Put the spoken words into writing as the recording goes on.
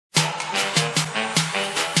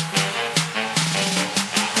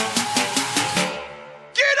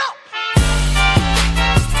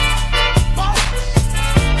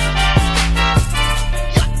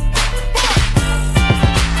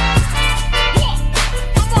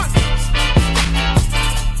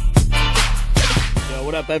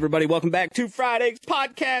up, everybody? Welcome back to Friday's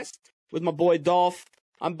podcast with my boy Dolph.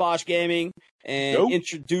 I'm Bosch Gaming, and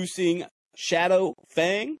introducing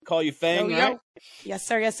ShadowFang. Call you Fang, right? Yes,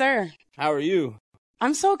 sir. Yes, sir. How are you?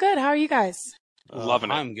 I'm so good. How are you guys?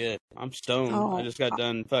 Loving it. I'm good. I'm stoned. I just got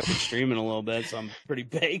done fucking streaming a little bit, so I'm pretty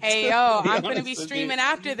baked. Hey, yo, I'm going to be streaming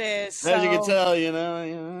after this. As you can tell, you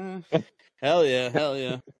know. Hell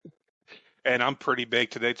yeah. And I'm pretty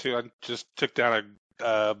baked today, too. I just took down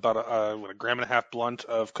about a gram and a half blunt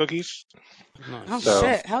of cookies. Nice. Oh,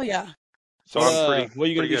 shit. Hell yeah. So I'm pretty. What are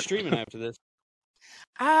you going to be good. streaming after this?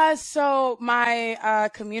 So my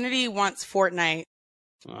community wants Fortnite.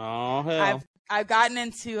 Oh, hell. I've gotten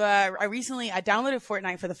into, I downloaded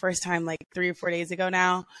Fortnite for the first time like 3 or 4 days ago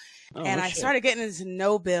now. And I started getting into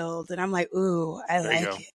no build. And I'm like, ooh, I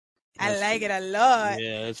like it. I like it a lot.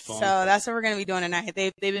 Yeah, it's fun. So that's what we're going to be doing tonight.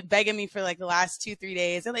 They've been begging me for like the last 2-3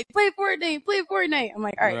 days. They're like, play Fortnite. I'm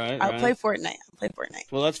like, all right, I'll play Fortnite.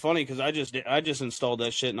 Well, that's funny because I just installed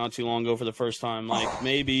that shit not too long ago for the first time. Like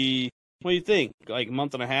maybe, what do you think? Like a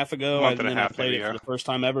month and a half ago. I played it for the first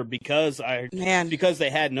time ever because they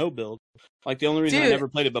had no build. Like the only reason I never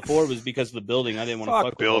played it before was because of the building. I didn't want to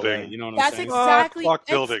fuck building. With it, you know what That's I'm saying? exactly. Fuck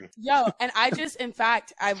building. Yo, and I just, in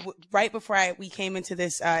fact, right before we came into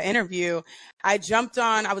this interview, I jumped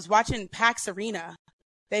on. I was watching PAX Arena.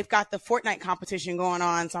 They've got the Fortnite competition going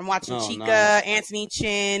on, so I'm watching Chica, nice. Anthony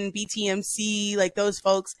Chin, BTMC, like those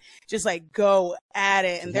folks just like go at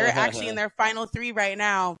it, and they're actually in their final 3 right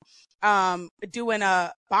now, doing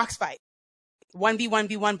a box fight,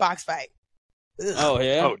 1v1v1 box fight. Ugh. Oh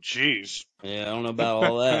yeah. Oh jeez. Yeah, I don't know about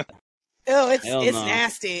all that. Oh, it's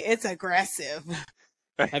nasty. It's aggressive.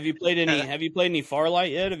 Have you played any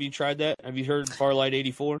Farlight yet? Have you tried that? Have you heard Farlight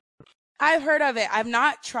 84? I've heard of it. I've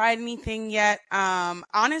not tried anything yet.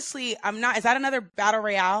 Honestly, I'm not. Is that another battle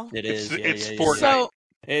royale? It is. It's yeah. Fortnite. So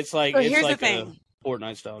it's like here's the thing. A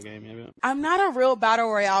Fortnite style game. Yeah. I'm not a real battle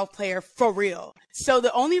royale player for real. So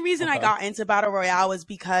the only reason I got into battle royale was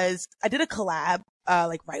because I did a collab.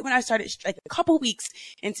 Like right when I started, like a couple weeks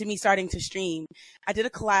into me starting to stream, I did a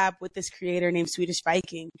collab with this creator named Swedish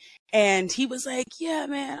Viking, and he was like, "Yeah,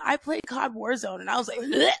 man, I played COD Warzone," and I was like,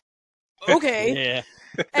 bleh. "Okay." Yeah.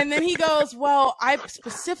 And then he goes, "Well, I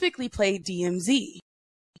specifically played DMZ,"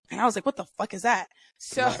 and I was like, "What the fuck is that?"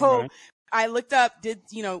 So right. I looked up,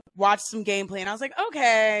 watch some gameplay, and I was like,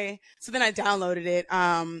 "Okay." So then I downloaded it,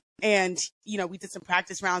 and we did some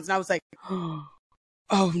practice rounds, and I was like,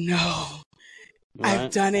 "Oh no." Right.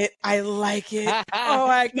 I've done it. I like it.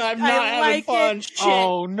 I'm not having fun. Shit.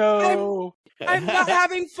 Oh no. I'm not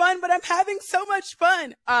having fun, but I'm having so much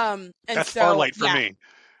fun. And that's Farlight for me.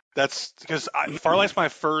 That's because Farlight's my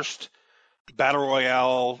first battle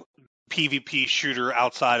royale PvP shooter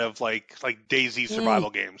outside of like DayZ survival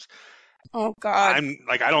games. Oh God.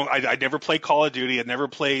 I never played Call of Duty. I never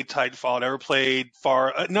played Titanfall. I never played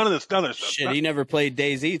none of this stuff. Shit, he never played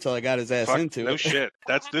DayZ till I got his ass into it. No shit.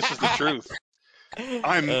 This is the truth.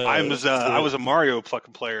 I was a Mario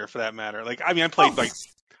fucking player for that matter. Like, I mean, I played like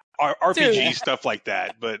RPG stuff like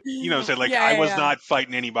that, but I was not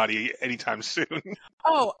fighting anybody anytime soon.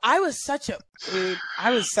 Oh, I was such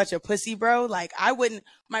a pussy, bro. Like,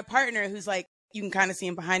 my partner, who's like, you can kind of see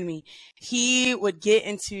him behind me, he would get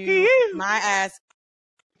into my ass.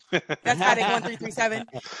 That's Addict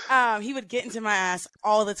 1337. He would get into my ass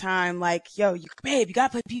all the time, like, "Yo, babe, you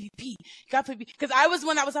gotta play PvP. You gotta play PvP." Because I was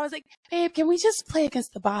like, "Babe, can we just play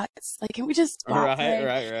against the bots? Like, can we just bot play?"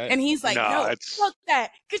 Right. And he's like, "No, fuck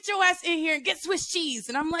that. Get your ass in here and get Swiss cheese."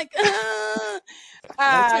 And I'm like,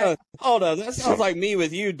 hold on. That sounds like me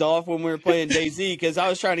with you, Dolph, when we were playing DayZ, because I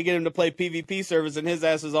was trying to get him to play PvP servers, and his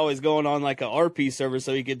ass was always going on like a RP server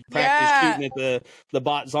so he could practice shooting at the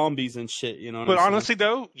bot zombies and shit. You know. But honestly,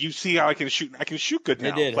 though, you see how I can shoot. I can shoot good now.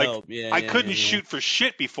 It did help. I couldn't shoot for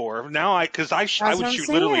shit before. Now I would shoot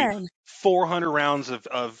literally 400 rounds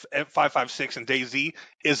of F556 and DayZ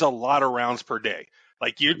is a lot of rounds per day.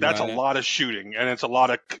 Like that's a lot of shooting, and it's a lot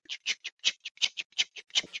of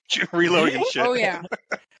reloading and shit. Oh yeah.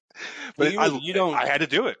 But I had to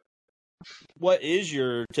do it. What is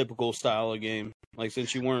your typical style of game? Like,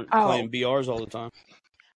 since you weren't playing BRs all the time.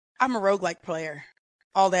 I'm a roguelike player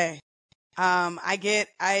all day. That's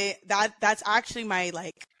actually my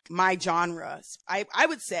genre. I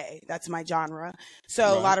would say that's my genre.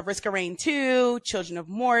 So a lot of Risk of Rain 2, Children of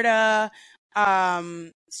Morta,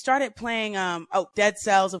 started playing, Dead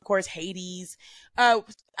Cells, of course, Hades,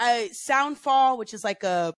 Soundfall, which is like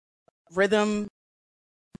a rhythm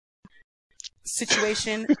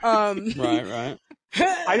situation. Right.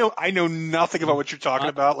 I know nothing about what you're talking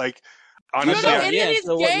about. Like, Honestly,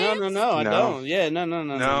 no, I don't. Yeah,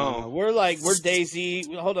 no. We're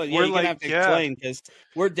DayZ. Hold on, you're gonna have to explain because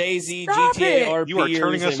we're DayZ, Stop GTA, it. RPers. You are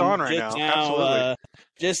turning us on right now. Absolutely.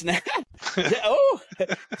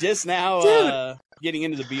 Just now, getting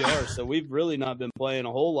into the BR. So we've really not been playing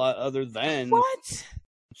a whole lot other than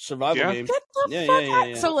survival games. Get the fuck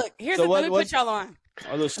out. So look, let me put y'all on.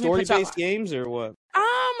 Are those story-based games or what?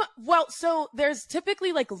 Well, so there's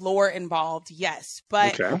typically like lore involved, yes,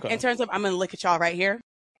 but in terms of, I'm gonna look at y'all right here,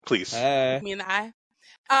 please, me in the eye.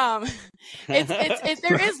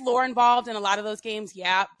 There is lore involved in a lot of those games,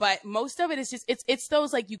 yeah, but most of it is just it's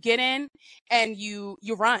those like you get in and you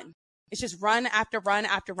run. It's just run after run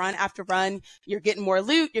after run after run. You're getting more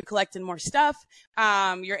loot. You're collecting more stuff.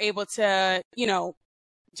 You're able to,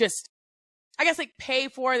 just, I guess, like pay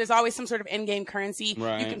for, there's always some sort of in-game currency.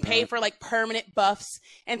 Right, you can pay for like permanent buffs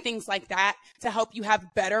and things like that to help you have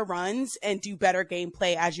better runs and do better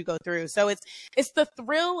gameplay as you go through. So it's the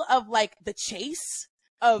thrill of like the chase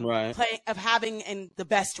of of having the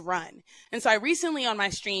best run. And so I recently on my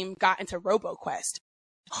stream got into RoboQuest.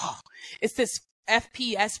 Oh, it's this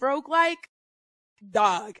FPS roguelike.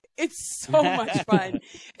 Dog, it's so much fun.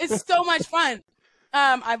 It's so much fun.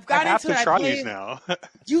 I've got into it. I try these now.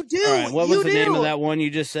 You do. All right, what was the name of that one you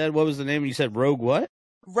just said? What was the name? You said Rogue what?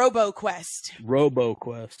 RoboQuest.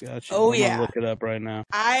 RoboQuest. Gotcha. Oh, I'm gonna look it up right now.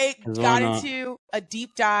 I got into a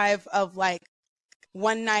deep dive of like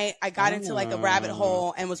one night. I got into like a rabbit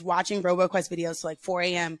hole and was watching RoboQuest videos till like 4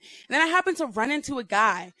 a.m. And then I happened to run into a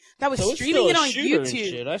guy that was streaming it on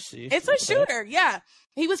YouTube. Shit, I see. It's a shooter. Yeah.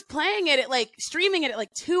 He was playing it at streaming it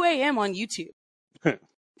at 2 a.m. on YouTube.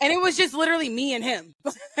 And it was just literally me and him.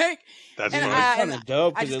 That's kind of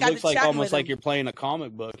dope because it looks like almost like you're playing a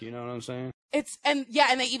comic book. You know what I'm saying? And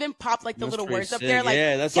they even pop like the little words up there, like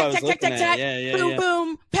that's what I was looking at. Yeah, boom,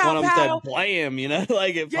 boom, pow, pow. Said blam,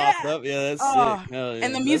 like it popped up. Yeah, that's sick.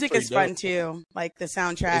 And the music is fun too, like the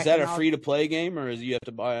soundtrack. Is that a free to play game or is you have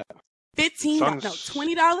to buy it? $20.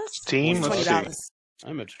 Steam, $20.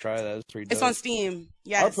 I'm going to try that. It's pretty dope. It's on Steam.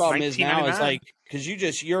 Yes. Our problem is now is like because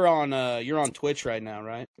you're on Twitch right now,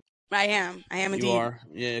 right? I am indeed. You are,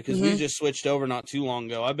 yeah. Because we just switched over not too long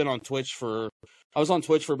ago. I've been on Twitch I was on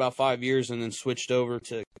Twitch for about 5 years and then switched over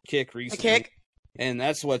to Kick recently. And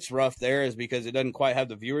that's what's rough there is because it doesn't quite have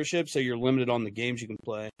the viewership, so you're limited on the games you can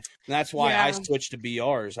play. And that's why I switched to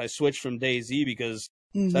BRs. I switched from DayZ because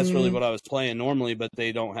that's really what I was playing normally, but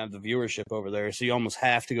they don't have the viewership over there. So you almost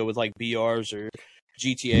have to go with like BRs or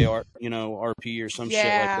GTA, RP or some shit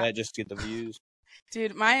like that just to get the views.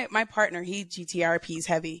 Dude, my partner, he GTRP's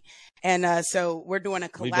heavy. And so we're doing a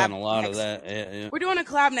collab. We've done a lot of that. Yeah. We're doing a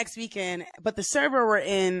collab next weekend, but the server we're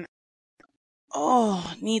in,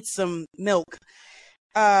 needs some milk.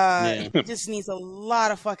 It just needs a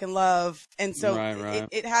lot of fucking love. And so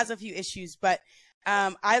it has a few issues, but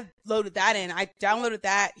I loaded that in. I downloaded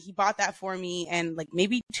that. He bought that for me and like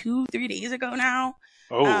maybe 2-3 days ago now.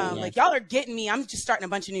 Like y'all are getting me. I'm just starting a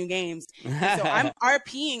bunch of new games. And so I'm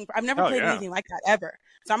RPing. I've never played anything like that ever.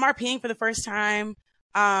 So I'm RPing for the first time.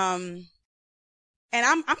 And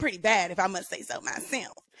I'm pretty bad if I must say so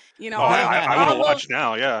myself. I will watch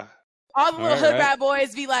now. Yeah. All the little hood rat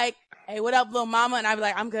boys be like, "Hey, what up, little mama?" And I be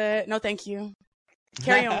like, "I'm good. No, thank you.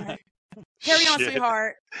 Carry on." Carry on,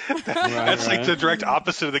 sweetheart. That's like the direct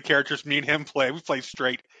opposite of the characters me and him play. We play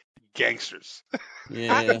straight gangsters.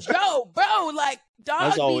 Yo, bro, like, dog,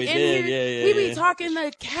 that's all we did. Here, we be talking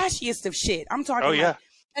the cashiest of shit. I'm talking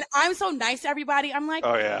and I'm so nice to everybody. I'm like,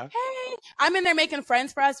 hey, I'm in there making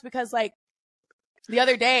friends for us because, like, the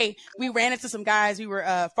other day we ran into some guys. We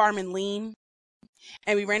were farming lean.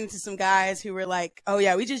 And we ran into some guys who were like, "Oh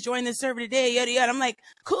yeah, we just joined this server today, yada yada." I'm like,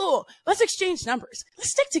 "Cool, let's exchange numbers.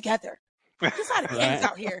 Let's stick together. There's a lot of gangs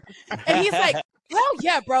out here." And he's like, "Hell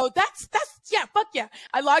yeah, bro. That's fuck yeah."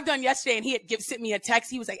 I logged on yesterday and he had sent me a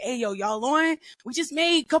text. He was like, "Hey yo, y'all on? We just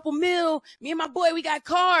made a couple mil. Me and my boy, we got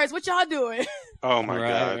cars. What y'all doing?" Oh my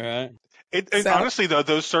god. Honestly though,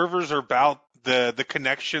 those servers are about the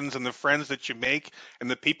connections and the friends that you make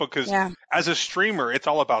and the people, because as a streamer it's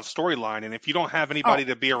all about storyline, and if you don't have anybody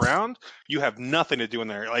to be around, you have nothing to do in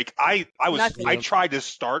there. Like I tried to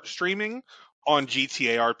start streaming on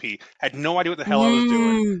GTA RP, had no idea what the hell I was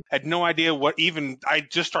doing, had no idea I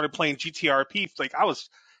just started playing GTA RP. Like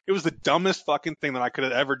it was the dumbest fucking thing that I could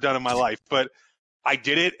have ever done in my life, but I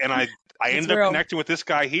did it, and I ended up connecting with this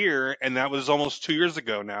guy here, and that was almost 2 years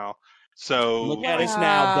ago now. So look at us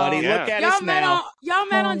now, buddy. Look at us now. Y'all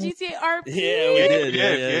met on GTA RP. Yeah, we did.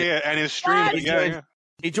 Yeah. And his stream,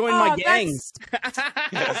 He joined my gang.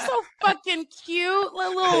 That's so fucking cute.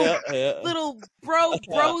 Little bromance.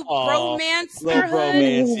 Little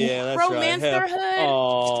bromance, yeah, that's bromance right.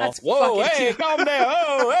 Bromance. That's whoa, fucking hey, cute. calm down.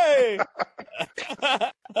 Oh, hey.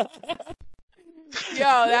 Yo,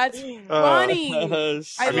 that's funny.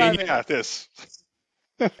 I love it. Yeah, this.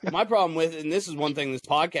 My problem with it, and this is one thing this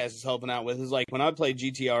podcast is helping out with, is like when I play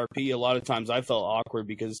GTRP, a lot of times I felt awkward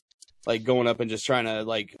because like going up and just trying to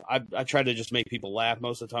like I tried to just make people laugh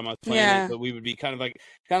most of the time I was playing it, but we would be kind of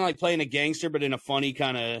like playing a gangster, but in a funny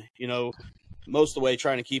kind of, you know, most of the way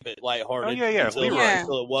trying to keep it lighthearted. Oh yeah,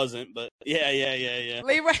 until it wasn't, but yeah.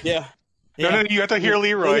 Leroy. Yeah. No, you have to hear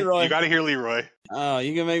Leroy. You got to hear Leroy. Oh,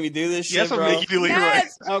 you gonna make me do this shit, yes, bro? I'll make you do Leroy.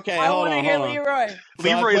 Yes. Okay, I hold want to hear Leroy.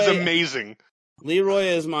 Leroy is amazing. Leroy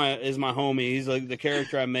is my homie. He's like the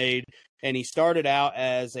character I made, and he started out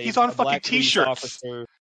as he's on a fucking black t-shirts. Officer.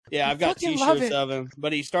 Yeah, I've got t-shirts of him.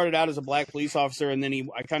 But he started out as a black police officer, and then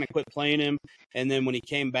I kind of quit playing him. And then when he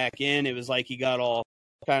came back in, it was like he got all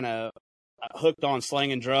kind of hooked on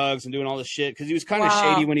slanging drugs and doing all this shit because he was kind of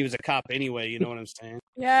shady when he was a cop anyway. You know what I'm saying?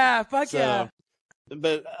 Yeah, yeah.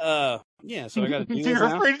 But yeah, so I got to do this You're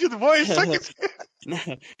now. afraid to do the voice. God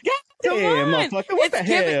damn, motherfucker! What the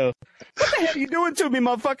hell? What the hell you doing to me,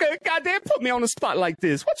 motherfucker? Goddamn, put me on the spot like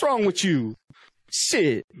this. What's wrong with you?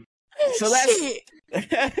 Shit. So that's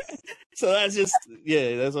just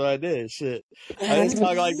that's what I did. Shit. I just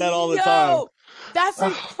talk like that all the time. That's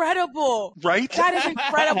incredible. Right? That is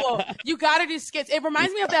incredible. You gotta do skits. It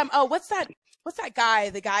reminds me of them. Oh, what's that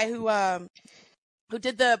guy? The guy who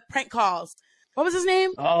did the prank calls. What was his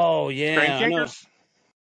name? Oh yeah. Prank Yankers?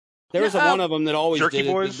 There was one of them that always Jerky did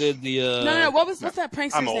it. Boys? Did the No. What's that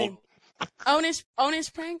prankster's name?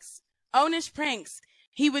 Onish Pranks? Onish Pranks.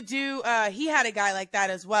 He would do he had a guy like that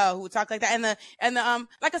as well who would talk like that and the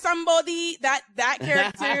like a somebody that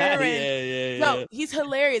character and no, he's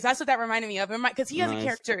hilarious. That's what that reminded me of. Because he has a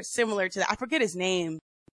character similar to that. I forget his name.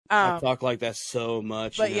 I talk like that so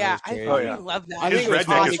much. But I love that. His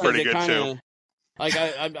redneck is pretty good too. Like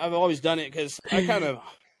I've always done it because I kind of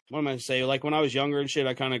what am I gonna say? Like when I was younger and shit,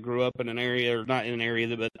 I kind of grew up in an area, or not in an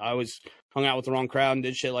area, but I always hung out with the wrong crowd and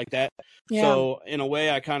did shit like that. Yeah. So in a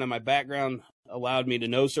way, I kind of my background allowed me to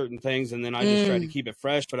know certain things, and then I just tried to keep it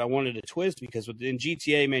fresh, but I wanted a twist because in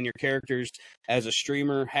GTA, man, your characters as a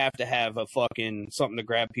streamer have to have a fucking something to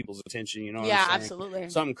grab people's attention, you know what I'm saying? Absolutely.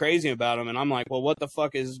 Something crazy about them, and I'm like, well, what the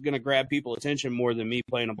fuck is going to grab people attention more than me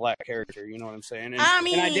playing a black character, you know what I'm saying? And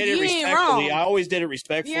I did it respectfully. I always did it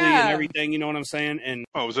respectfully and everything, you know what I'm saying? And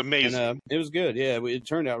it was amazing. And, it was good, it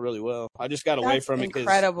turned out really well. I just got away from it because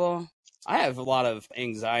incredible. I have a lot of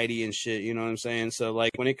anxiety and shit, you know what I'm saying? So,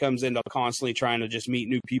 like, when it comes into constantly trying to just meet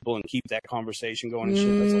new people and keep that conversation going and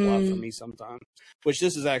shit, that's a lot for me sometimes. Which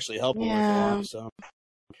this is actually helping with a lot, so.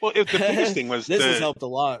 Well, the biggest thing was this has helped a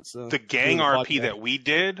lot. So the gang RP that we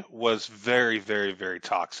did was very, very, very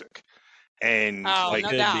toxic. And, like,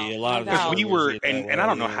 could be a lot of we were, and I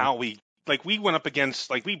don't know how we went up against,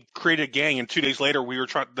 like, we created a gang, and 2 days later, we were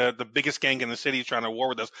the biggest gang in the city trying to war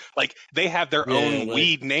with us. Like, they have their own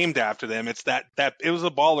weed named after them. It's that it was a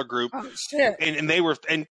baller group. Oh, shit. And they were,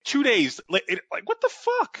 and 2 days, like, what the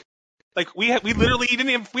fuck? Like, we literally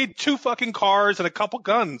we had 2 fucking cars and a couple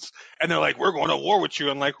guns. And they're like, we're going to war with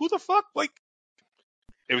you. And like, who the fuck? Like,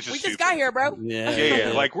 it was just we stupid. just got here, bro.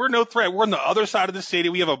 Yeah. Like, we're no threat. We're on the other side of the city.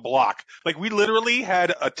 We have a block. Like, we literally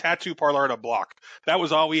had a tattoo parlor at a block. That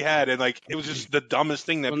was all we had. And, like, it was just the dumbest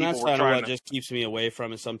thing that people were trying to. That's kind of what just keeps me away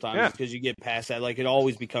from it sometimes. Because you get past that. Like, it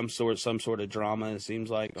always becomes some sort of drama, it seems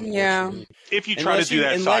like. Yeah. If you try to do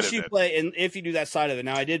that side of it. And if you do that side of it.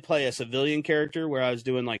 Now, I did play a civilian character where I was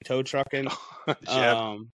doing, like, tow trucking.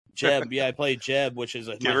 Jeb. Yeah, I played Jeb, which is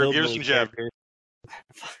my hillbilly character.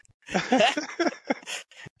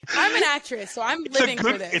 I'm an actress, so I'm living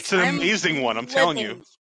for this. It's an amazing one, I'm telling you.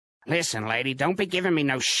 Listen, lady, don't be giving me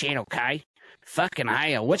no shit, okay? Fucking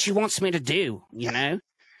hell, what you wants me to do, you know?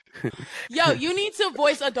 Yo, you need to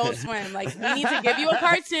voice Adult Swim. Like, we need to give you a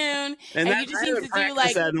cartoon, and you just need to do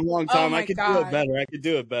like. That in a long time. I could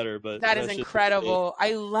do it better. But that is incredible.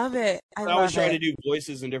 I love it. I always try to do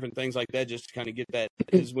voices and different things like that just to kind of get that.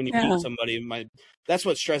 Because when you meet somebody, that's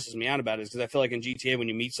what stresses me out about it. Because I feel like in GTA, when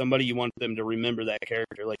you meet somebody, you want them to remember that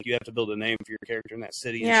character. Like you have to build a name for your character in that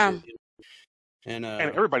city. And shit, you know?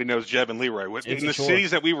 And everybody knows Jeb and Leroy. In the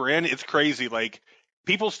cities that we were in, it's crazy. Like.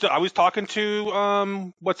 People still. I was talking to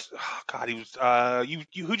he was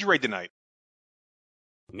who'd you raid tonight?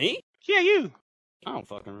 Me? Yeah, you. I don't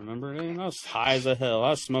fucking remember, man. I was high as a hell. I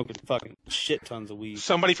was smoking fucking shit tons of weed.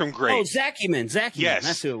 Somebody from Great. Oh, Zachyman. Yes,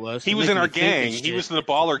 that's who it was. He was in our gang. He was in the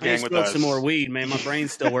baller gang with us. Some more weed, man. My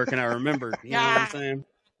brain's still working. I remember. You know what I'm saying?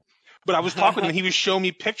 But I was talking to him, he was showing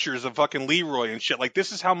me pictures of fucking Leroy and shit. Like,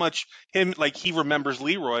 this is how much he remembers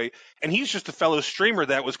Leroy. And he's just a fellow streamer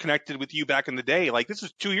that was connected with you back in the day. Like, this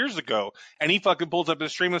is 2 years ago. And he fucking pulls up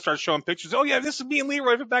his stream and starts showing pictures. Oh, yeah, this is me and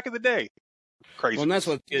Leroy from back in the day. Crazy. Well, and that's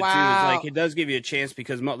what's good, too, is like, it does give you a chance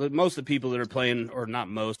because most of the people that are playing, or not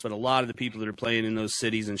most, but a lot of the people that are playing in those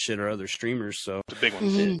cities and shit are other streamers. So, the big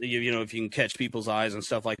ones. You know, if you can catch people's eyes and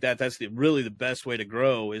stuff like that, that's really the best way to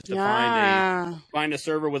grow is to find a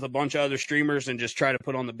server with a bunch of other streamers and just try to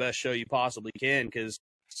put on the best show you possibly can, because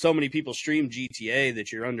so many people stream GTA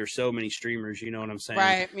that you're under so many streamers, you know what I'm saying?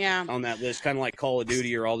 Right, yeah. On that list, kind of like Call of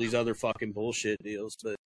Duty or all these other fucking bullshit deals,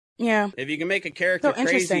 but yeah, if you can make a character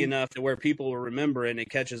crazy enough to where people will remember it and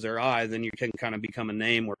it catches their eye, then you can kind of become a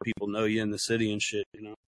name where people know you in the city and shit, you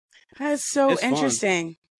know? That's so interesting.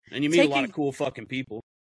 Fun. And you meet a lot of cool fucking people.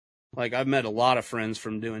 Like, I've met a lot of friends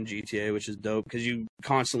from doing GTA, which is dope, because you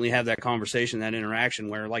constantly have that conversation, that interaction,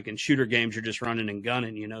 where, like, in shooter games, you're just running and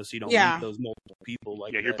gunning, you know, so you don't meet those multiple people.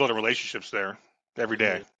 Like, you're building relationships there every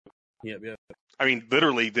day. Yep. I mean,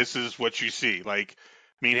 literally, this is what you see. Like,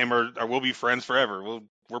 me and him we'll be friends forever.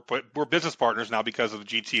 We're business partners now because of the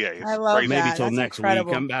GTA. It's I love crazy. Maybe till next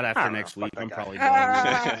incredible. week. I'm about after next week. I'm probably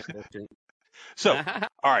done. So,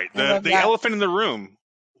 all right, the elephant in the room.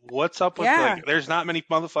 What's up with like? There's not many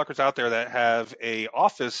motherfuckers out there that have a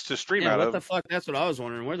office to stream out of. What the fuck? That's what I was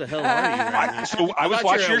wondering. Where the hell are you right now? So I was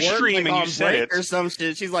watching your stream and you said it or some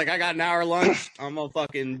shit. She's like, I got an hour lunch. I'm gonna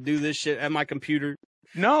fucking do this shit at my computer.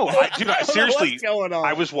 No, seriously,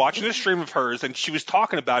 I was watching a stream of hers, and she was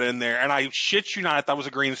talking about it in there, and I shit you not, I thought it was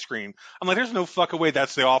a green screen. I'm like, there's no fucking way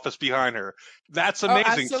that's the office behind her. That's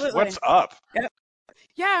amazing. What's up? Yep.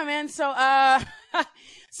 Yeah, man. So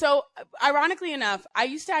ironically enough, I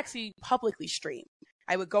used to actually publicly stream.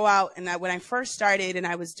 I would go out, and when I first started, and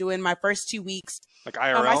I was doing my first 2 weeks, like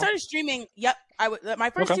IRL. I started streaming. Yep, my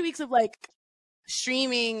first 2 weeks of like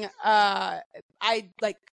streaming.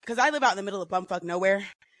 Because I live out in the middle of bumfuck nowhere,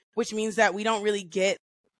 which means that we don't really get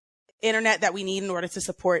internet that we need in order to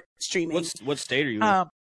support streaming. What state are you in?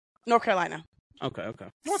 North Carolina. Okay.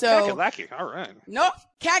 Kakalaki. All right. Nope.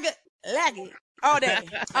 Kakalaki. All day.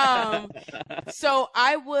 So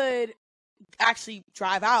I would actually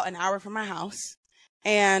drive out an hour from my house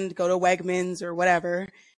and go to Wegmans or whatever.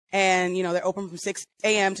 And, you know, they're open from 6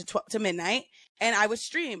 a.m. to midnight. And I would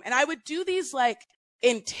stream. And I would do these like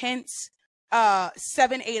intense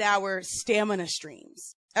 7-8 hour stamina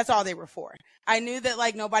streams. That's all they were for. I knew that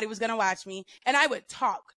like nobody was going to watch me. And I would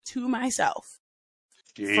talk to myself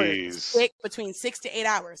for between 6 to 8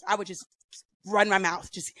 hours. I would just run my mouth.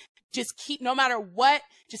 Just keep, no matter what,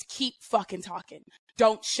 just keep fucking talking.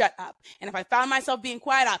 Don't shut up. And if I found myself being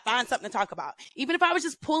quiet, I'd find something to talk about. Even if I was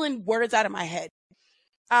just pulling words out of my head.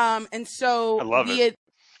 And so I love it.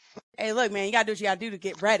 Hey, look, man, you gotta do what you gotta do to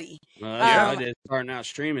get ready. I did starting out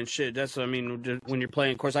streaming shit. That's what I mean. When you're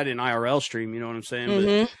playing, of course, I didn't IRL stream. You know what I'm saying?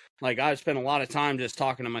 But like, I spent a lot of time just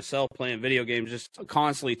talking to myself, playing video games, just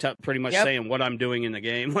constantly pretty much saying what I'm doing in the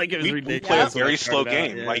game. Like, it was ridiculous. We play a very slow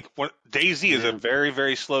game. Yeah. Like, DayZ is a very,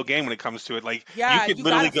 very slow game when it comes to it. Like, you could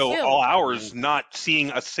literally go all hours not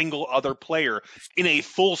seeing a single other player in a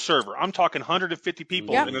full server. I'm talking 150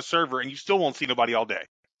 people in a server, and you still won't see nobody all day.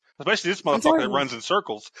 Especially this motherfucker that runs in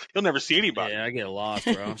circles. You'll never see anybody. Yeah, I get lost,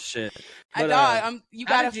 bro. Shit. But, you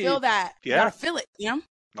gotta feel that. You gotta feel it, you know?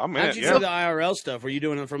 I'm in. How'd you do the IRL stuff? Were you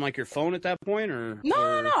doing it from like your phone at that point, or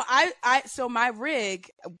no? So my rig,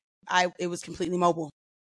 it was completely mobile.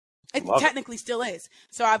 It technically still is.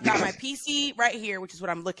 So I've got my PC right here, which is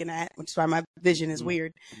what I'm looking at, which is why my vision is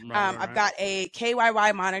weird. I've got a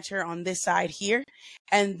KYY monitor on this side here,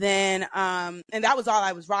 and then and that was all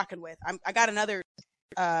I was rocking with. I got another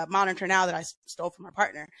monitor now that I stole from my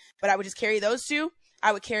partner, but I would just carry those two.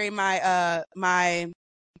 I would carry my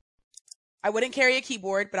I wouldn't carry a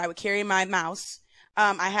keyboard, but I would carry my mouse.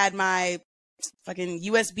 I had my fucking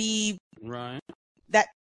USB. Right. That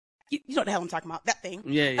you know what the hell I'm talking about? That thing.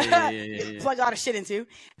 Yeah. Plug a lot of shit into.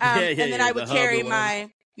 And then I would carry I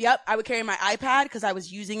would carry my iPad because I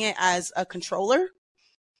was using it as a controller.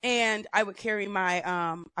 And I would carry my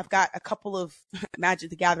I've got a couple of Magic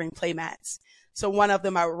the Gathering playmats. So one of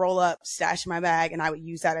them I would roll up, stash in my bag, and I would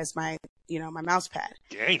use that as my, my mouse pad.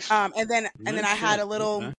 Yes. And then I had a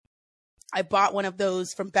little, I bought one of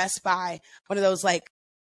those from Best Buy, one of those like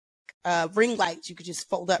ring lights you could just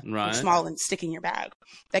fold up small and stick in your bag.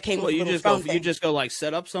 That came with a little phone thing. You just go like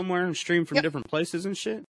set up somewhere and stream from different places and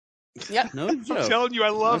shit? Yep. No joke. I'm telling you,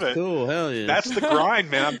 I love it. Cool. Hell yeah. That's the grind,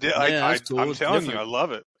 man. I'm telling you, I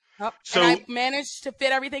love it. Yep. So and I managed to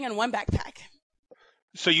fit everything in one backpack.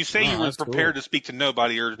 So you say you were prepared to speak to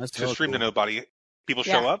nobody or to stream to nobody. People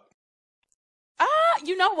show up?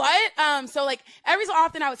 you know what? So like every so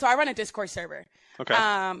often I run a Discord server. Okay.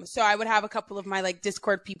 So I would have a couple of my like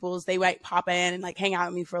Discord peoples. They might pop in and like hang out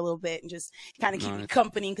with me for a little bit and just kind of keep me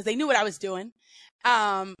company because they knew what I was doing.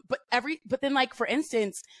 But then like for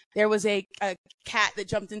instance, there was a cat that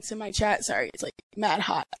jumped into my chat. Sorry, it's like mad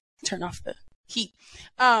hot. Turn off the heat.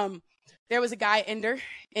 There was a guy,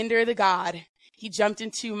 Ender the God. He jumped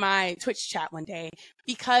into my Twitch chat one day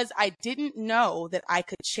because I didn't know that I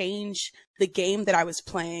could change the game that I was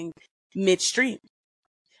playing midstream.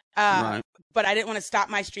 Right. But I didn't want to stop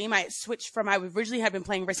my stream. I switched I originally had been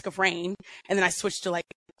playing Risk of Rain, and then I switched to like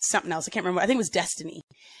something else. I can't remember. I think it was Destiny.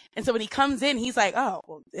 And so when he comes in, he's like, oh,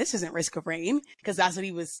 well, this isn't Risk of Rain, because that's what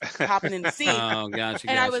he was hopping in to see. Oh, gotcha.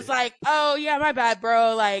 And I was like, oh, yeah, my bad,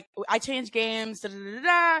 bro. Like, I changed games. Da, da, da,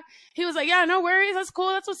 da. He was like, yeah, no worries. That's cool.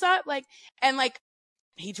 That's what's up. Like, and like,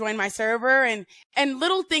 he joined my server, and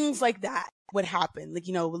little things like that would happen. Like,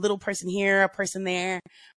 you know, a little person here, a person there.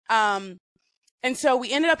 And so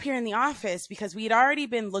we ended up here in the office because we had already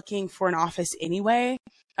been looking for an office anyway,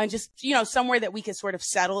 and just, you know, somewhere that we could sort of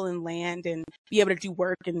settle and land and be able to do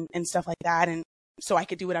work and stuff like that. And so I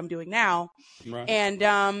could do what I'm doing now. Right.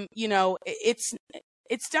 And, you know, it's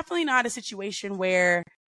definitely not a situation where,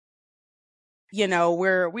 you know,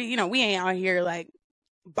 we ain't out here like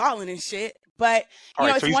balling and shit. But, you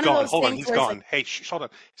know, so it's one gone. of those Hold things on, he's where gone. Like, hey, hold on.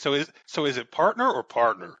 So is it partner or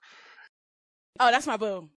partner? Oh, that's my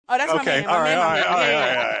boo. Oh, that's my man. All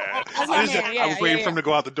right. That's my man. I was waiting for him to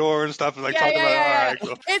go out the door and stuff and like talking about. All right,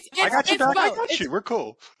 cool. I got you, Doc. I got you. We're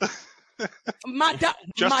cool. My dog.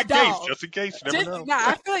 Just in case. You never know. Nah,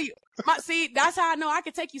 I feel you. See, that's how I know I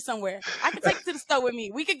could take you somewhere. I could take you to the store with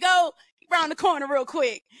me. We could go around the corner real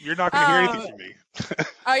quick. You're not going to hear anything from me.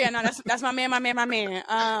 Oh yeah, no, that's my man.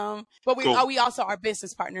 But we cool. we also are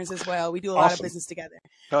business partners as well. We do a lot of business together.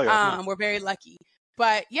 Hell yeah. We're very lucky.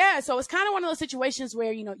 But yeah, so it's kind of one of those situations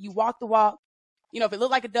where, you know, you walk the walk, you know, if it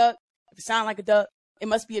looked like a duck, if it sounded like a duck, it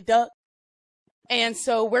must be a duck. And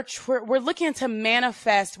so we're looking to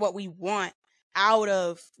manifest what we want out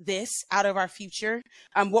of our future,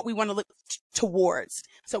 what we want to look towards.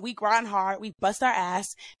 So we grind hard, we bust our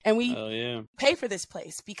ass, and we pay for this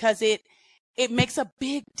place because it makes a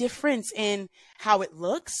big difference in how it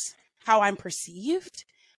looks, how I'm perceived,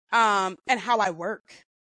 and how I work.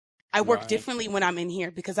 I work differently when I'm in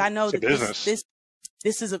here because I know that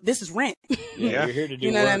this is rent. Yeah, you're here to do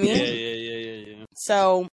you know work. What I mean? Yeah.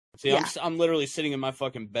 So see, I'm literally sitting in my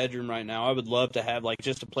fucking bedroom right now. I would love to have like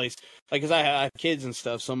just a place, like, because I have kids and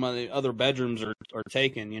stuff. Some of the other bedrooms are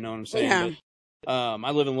taken. You know what I'm saying? Yeah. But,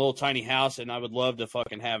 I live in a little tiny house, and I would love to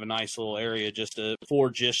fucking have a nice little area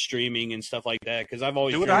for streaming and stuff like that. Because I've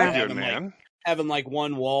always do what I do, man. Like, having like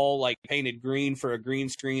one wall like painted green for a green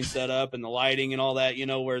screen set up and the lighting and all that, you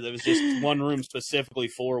know, where there was just one room specifically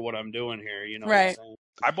for what I'm doing here, you know. Right.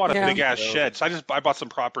 I bought a big ass shed, so I bought some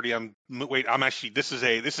property. I'm actually this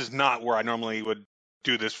is not where I normally would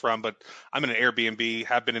do this from, but I'm in an Airbnb.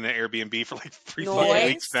 Have been in an Airbnb for like 3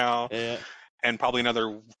 weeks now. Yeah. And probably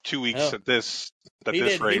another 2 weeks at this rate.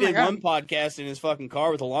 He did one podcast in his fucking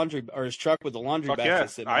car with his truck with the laundry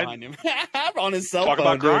basket sitting behind him on his cell phone. Talk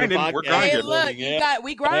about grinding. We're grinding. Hey, look,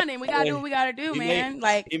 we grinding. We gotta do what we gotta do, man.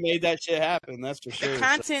 He made that shit happen. That's for sure. The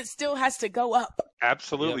content still has to go up.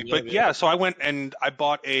 Absolutely. So I went and I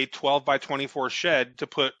bought a 12 by 24 shed to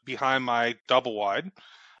put behind my double wide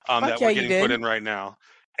that we're getting put in right now.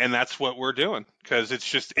 And that's what we're doing because it's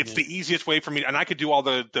the easiest way for me. And I could do all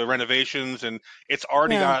the renovations, and it's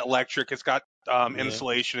already got electric. It's got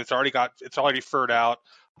insulation. It's already furred out.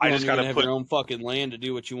 I just got to have your own fucking land to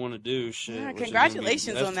do what you want to do. Shit. Yeah,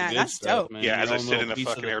 congratulations on that. That's dope. Man. Yeah, as I sit in a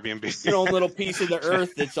fucking Airbnb. Your own little piece of the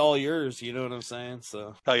earth that's all yours. You know what I'm saying?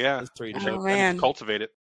 So. Oh yeah. That's pretty dope. Oh, man. Cultivate it.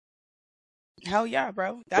 Hell yeah,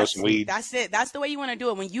 bro. That's it. That's the way you want to do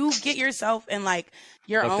it. When you get yourself in like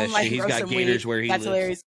your own like he's got gators where he lives.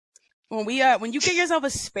 Hilarious. When you get yourself a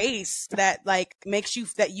space that like makes you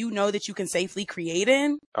that you know that you can safely create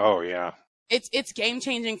in. Oh yeah. It's game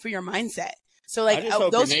changing for your mindset. So like I just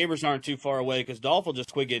hope your neighbors aren't too far away because Dolph will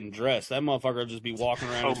just quit getting dressed. That motherfucker will just be walking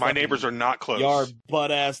around. Oh, my neighbors are not close. Yard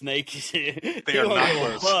butt ass naked. They are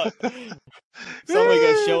not close. Somebody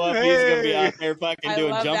gonna show up. He's gonna be out there fucking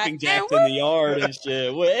doing jumping jacks in the yard and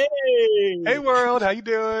shit. Hey world, how you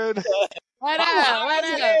doing? What up?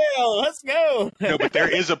 Let's go. No, but there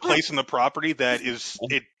is a place on the property that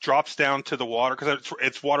it drops down to the water because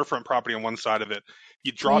it's waterfront property on one side of it.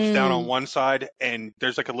 It drops down on one side, and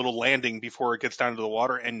there's like a little landing before it gets down to the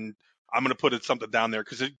water. And I'm going to put something down there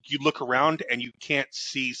because you look around and you can't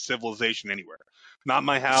see civilization anywhere. Not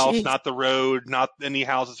my house, not the road, not any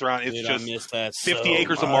houses around. It's just 50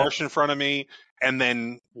 acres of marsh in front of me, and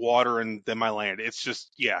then water, and then my land. It's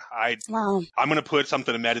just, I'm going to put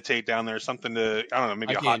something to meditate down there, something to, I don't know,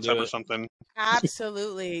 maybe a hot tub or something.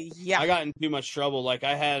 Absolutely, yeah. I got in too much trouble. Like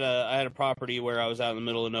I had a property where I was out in the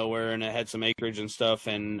middle of nowhere, and it had some acreage and stuff,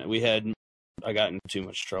 and I got in too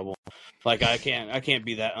much trouble. Like I can't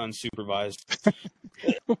be that unsupervised.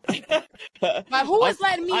 But who was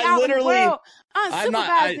letting me out in the world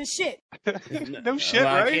unsupervised and shit? No shit,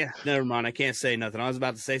 right? Never mind. I can't say nothing. I was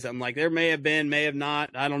about to say something like there may have been, may have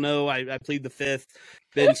not. I don't know. I plead the fifth.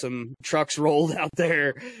 Been some trucks rolled out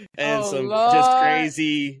there and just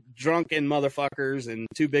crazy drunken motherfuckers and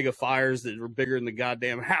too big of fires that were bigger than the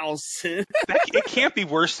goddamn house. It can't be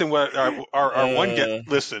worse than what our one guest.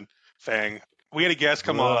 Listen, Fang, we had a guest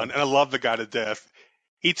come on, and I love the guy to death.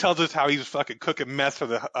 He tells us how he was fucking cooking meth for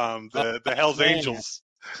the Hell's Angels.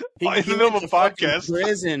 He in the middle of a podcast.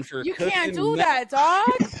 Prison for you cooking can't do meth. that, dog.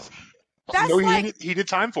 That's he did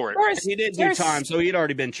time for it. He did do time, so he'd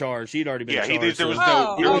already been charged. He'd already been charged. He did. There was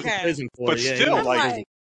he was in prison for but it. Still, like,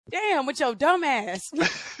 damn, with your dumb ass.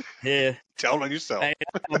 Yeah. Tell on yourself. Hey,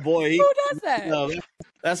 my boy. Who does that? No,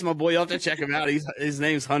 that's my boy. You'll have to check him out. His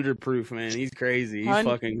name's 100 Proof, man. He's crazy. He's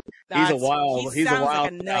a wild like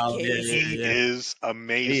child. He is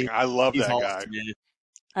amazing. I love that guy. Man.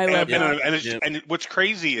 I love him. And what's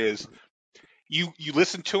crazy is you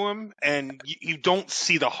listen to him and you don't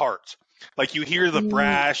see the heart. Like you hear the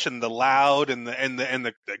brash and the loud and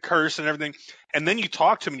the curse and everything, and then you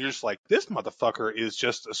talk to him and you're just like, this motherfucker is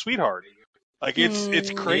just a sweetheart. Like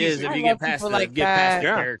it's crazy. If you get past the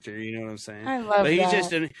character, you know what I'm saying? I love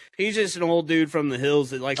that. He's just an old dude from the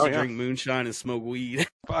hills that likes to drink moonshine and smoke weed.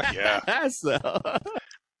 Fuck yeah. Sound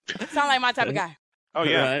like my type of guy. Oh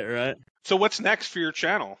yeah. Right. So what's next for your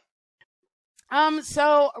channel?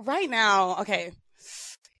 So right now, okay.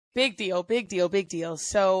 Big deal.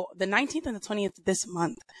 So the 19th and the 20th this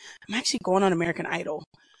month, I'm actually going on American Idol.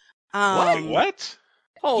 What?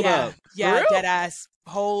 Hold up. Yeah, dead ass.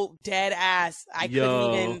 Whole dead ass. I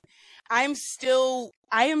couldn't even. I am still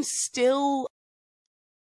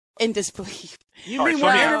in disbelief. You mean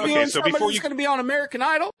we're interviewing somebody who's going to be on American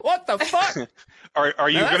Idol? What the fuck? Are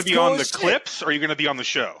you going to be on the clips or are you going to be on the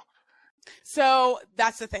show? So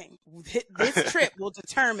that's the thing. This trip will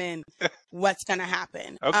determine what's going to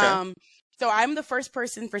happen. Okay. So I'm the first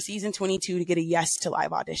person for season 22 to get a yes to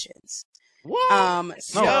live auditions. What?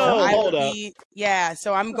 So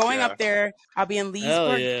so I'm going up there. I'll be in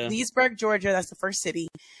Leesburg, Georgia. That's the first city.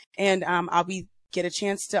 And I'll get a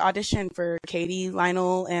chance to audition for Katie,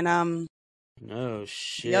 Lionel, and oh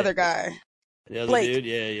shit, the other guy. The other Blake. dude,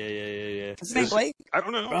 yeah. His name Blake? I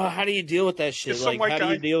don't know. How do you deal with that shit? Like, how do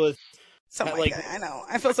you deal with I know.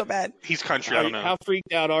 I feel so bad. He's country. I don't know. How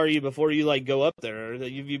freaked out are you before you go up there?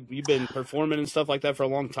 You've been performing and stuff like that for a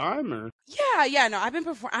long time, or? Yeah. No, I've been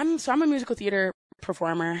performing. I'm a musical theater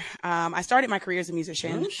performer. I started my career as a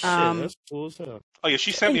musician. Oh, shit, that's cool as hell. Oh yeah,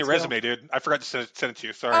 she sent me a resume, dude. I forgot to send it to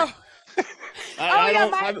you. Sorry. I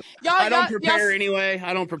don't prepare anyway. So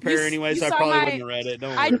I probably wouldn't have read it.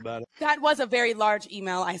 Don't worry about it. That was a very large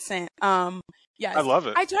email I sent. Yes, I love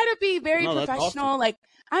it. I try to be very professional. Awesome. Like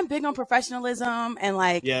I'm big on professionalism and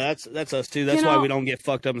that's us too. That's why we don't get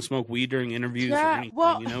fucked up and smoke weed during interviews or anything.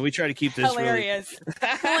 Well, we try to keep this hilarious.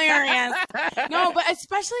 Hilarious. No, but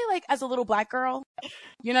especially as a little black girl,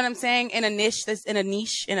 you know what I'm saying? In a niche,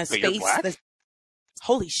 in a space.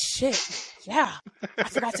 Holy shit. Yeah. I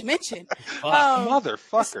forgot to mention.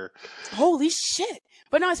 Motherfucker. Holy shit.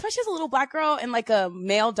 But no, especially as a little black girl in a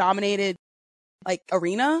male dominated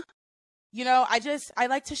arena. I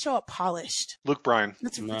like to show up polished. Luke Bryan.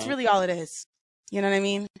 That's really all it is. You know what I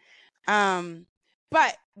mean?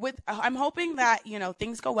 But I'm hoping that,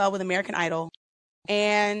 things go well with American Idol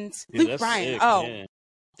and Luke Bryan. Sick,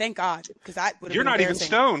 thank God. Because that would have You're not even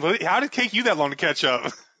stoned. How did it take you that long to catch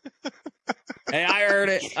up? Hey, I heard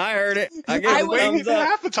it. I was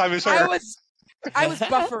half the time as her. I was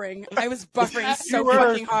buffering. I was buffering so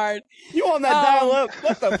fucking hard. You on that dial up?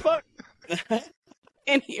 What the fuck?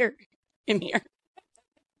 In here.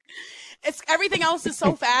 It's everything else is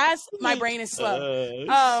so fast. My brain is slow.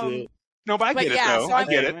 No, but I get it though. So I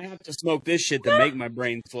get it. I have to smoke this shit to make my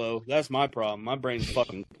brain slow. That's my problem. My brain's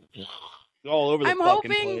fucking. all over the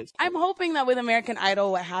fucking place. I'm hoping that with American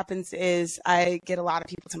Idol, what happens is I get a lot of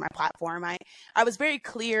people to my platform. I was very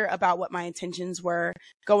clear about what my intentions were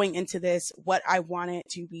going into this, what I wanted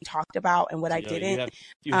to be talked about, and what I didn't.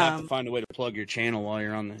 You have to find a way to plug your channel while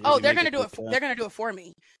you're on the. Oh, they're gonna do it. They're gonna do it for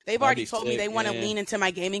me. They've already told me they want to lean into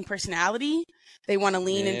my gaming personality. They want to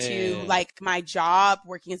lean into like my job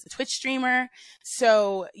working as a Twitch streamer.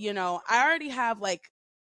 So, you know, I already have like,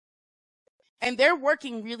 and they're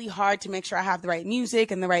working really hard to make sure I have the right music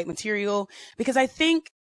and the right material, because I think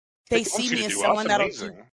they see me as someone that'll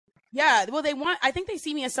do, I think they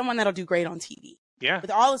see me as someone that'll do great on TV. Yeah. With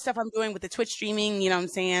all the stuff I'm doing with the Twitch streaming, you know what I'm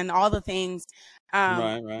saying? All the things.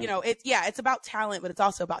 Right. You know, it's about talent, but it's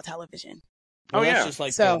also about television. Well, that's just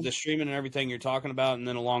like the streaming and everything you're talking about, and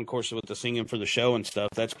then along course with the singing for the show and stuff.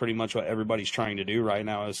 That's pretty much what everybody's trying to do right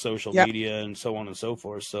now is social media and so on and so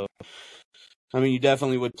forth. So, I mean, you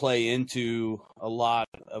definitely would play into a lot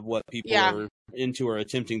of what people are into or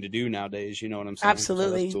attempting to do nowadays. You know what I'm saying?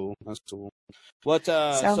 Absolutely. So that's cool. What?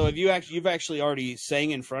 So have you've actually already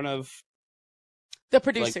sang in front of the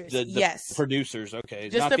producers? Like yes, producers. Okay,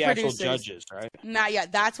 just not the actual producers. judges, right? Not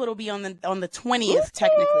yet. That's what'll be on the 20th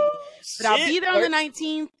technically. But I'll be there on the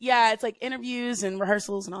 19th. Yeah, it's like interviews and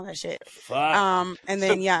rehearsals and all that shit. Fuck. And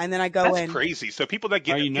then and then I go in. That's crazy. So people that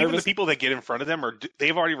get even the people that get in front of them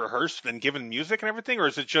they've already rehearsed and given music and everything, or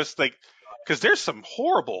is it just like because there's some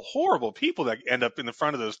horrible people that end up in the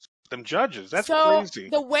front of them judges. That's crazy.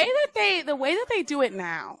 The way that they do it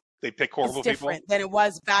now. They pick horrible people? It's different than it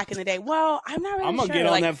was back in the day. Well, I'm not really I'm sure. gonna get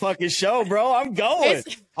on that fucking show, bro. I'm going.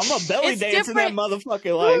 I'm gonna belly dance in that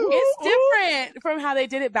motherfucker. Like, it's different from how they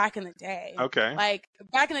did it back in the day. Okay. Like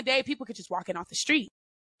back in the day, people could just walk in off the street.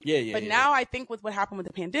 Yeah. But now I think with what happened with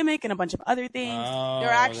the pandemic and a bunch of other things,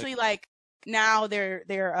 they're actually like now they're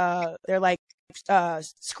like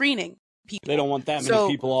screening people. They don't want that many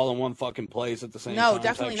people all in one fucking place at the same time. No,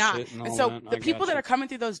 definitely not. And so the people that are coming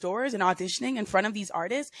through those doors and auditioning in front of these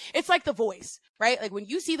artists, it's like The Voice, right? Like when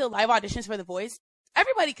you see the live auditions for The Voice,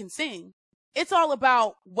 everybody can sing. It's all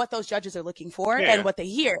about what those judges are looking for and what they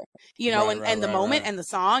hear, you know, and the moment and the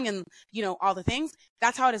song and, you know, all the things.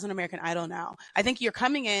 That's how it is on American Idol now. I think you're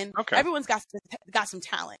coming in, everyone's got some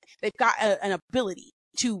talent. They've got an ability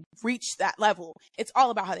to reach that level. It's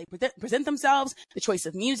all about how they present themselves, the choice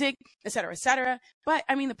of music, et cetera, et cetera. But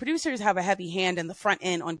I mean, the producers have a heavy hand in the front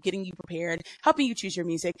end on getting you prepared, helping you choose your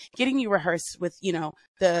music, getting you rehearsed with, you know,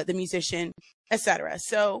 the musician, et cetera.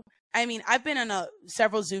 So, I mean, I've been in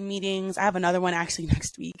several Zoom meetings. I have another one actually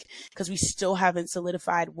next week because we still haven't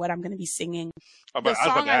solidified what I'm going to be singing. The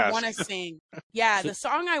song I want to sing. Yeah. The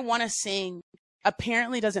song I want to sing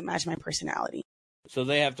apparently doesn't match my personality. So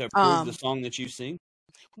they have to approve the song that you sing?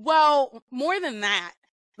 Well, more than that,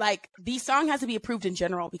 like the song has to be approved in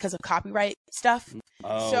general because of copyright stuff.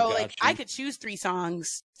 Like I could choose 3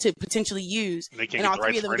 songs to potentially use and all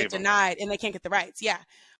 3 of them get denied and they can't get the rights. Yeah.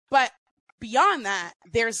 But beyond that,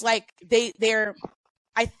 there's like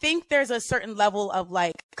I think there's a certain level of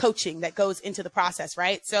like coaching that goes into the process,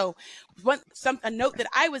 right? So a note that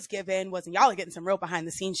I was given was, and y'all are getting some real behind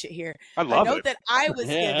the scenes shit here. I love it. A note that I was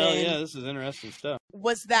given. Yeah, this is interesting stuff.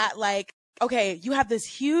 Was that like, okay, you have this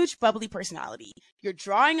huge bubbly personality. You're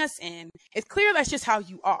drawing us in. It's clear that's just how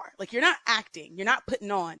you are. Like you're not acting. You're not putting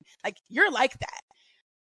on. Like you're like that.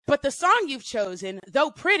 But the song you've chosen, though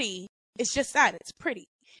pretty, is just that. It's pretty.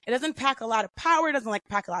 It doesn't pack a lot of power. It doesn't like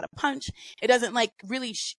pack a lot of punch. It doesn't like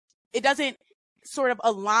really, it doesn't sort of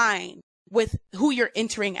align with who you're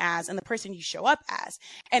entering as and the person you show up as.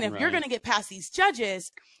 And if you're going to get past these judges,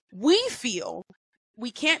 we feel we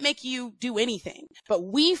can't make you do anything, but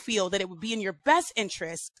we feel that it would be in your best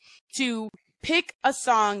interest to pick a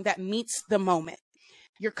song that meets the moment.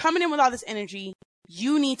 You're coming in with all this energy.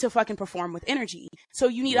 You need to fucking perform with energy. So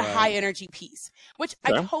you need a high energy piece, which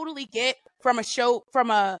I totally get from a show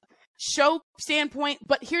standpoint.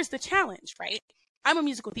 But here's the challenge, right? I'm a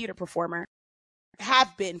musical theater performer,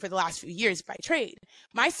 have been for the last few years by trade.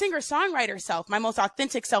 My singer-songwriter self, my most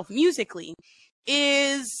authentic self musically,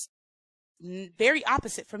 is very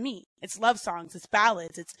opposite from me. It's love songs, it's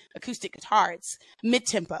ballads, it's acoustic guitar, it's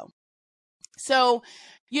mid-tempo. So,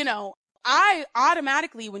 you know, I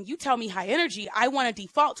automatically, when you tell me high energy, I want to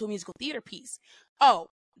default to a musical theater piece. Oh,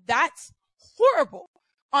 that's horrible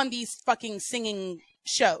on these fucking singing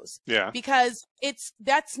shows. Yeah. Because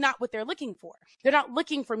that's not what they're looking for. They're not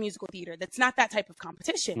looking for musical theater. That's not that type of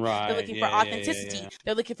competition. Right. They're looking for authenticity. Yeah.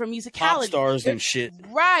 They're looking for musicality. Pop stars and shit.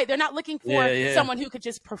 Right. They're not looking for someone who could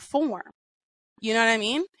just perform. You know what I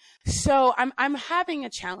mean? So I'm having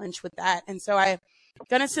a challenge with that. And so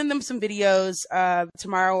Gonna send them some videos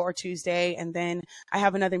tomorrow or Tuesday, and then I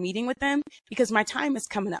have another meeting with them because my time is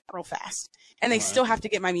coming up real fast, and they still have to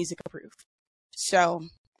get my music approved. So,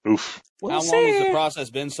 oof. We'll How see. long has the process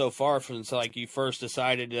been so far since like you first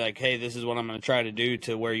decided like, hey, this is what I'm going to try to do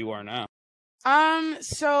to where you are now?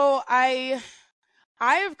 So I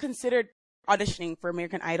have considered auditioning for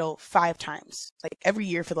American Idol 5 times, like every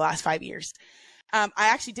year for the last 5 years. I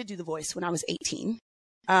actually did do The Voice when I was 18.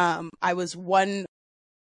 I was one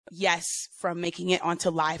yes from making it onto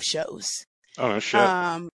live shows. Oh, no shit.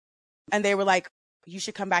 And they were like, you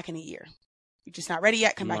should come back in a year. You're just not ready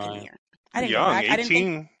yet. Come back in a year. I didn't Young, go back.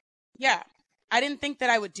 18. I didn't think that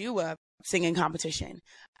I would do a singing competition.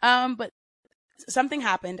 But something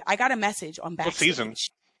happened. I got a message on Backstage. What season?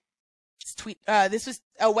 Tweet. This was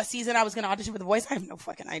what season I was going to audition for The Voice. I have no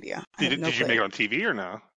fucking idea. Did you make it on TV or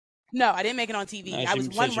no? No, I didn't make it on TV. I was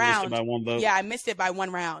one round. By one vote. Yeah, I missed it by one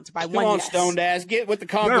round. By Come one. on, yes. stoned ass, get with the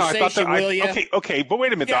conversation, will you? Okay, but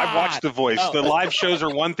wait a minute. I've watched The Voice. Oh. The live shows are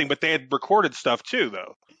one thing, but they had recorded stuff too,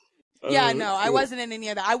 though. Yeah, no, I wasn't in any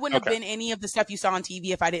of that. I wouldn't have been any of the stuff you saw on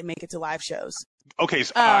TV if I didn't make it to live shows. Okay,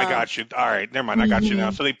 so I got you. All right, never mind. I got you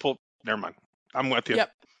now. So they pulled. Never mind. I'm with you.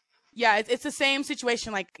 Yep. Yeah, it's the same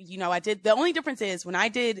situation. Like, I did. The only difference is when I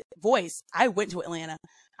did Voice, I went to Atlanta.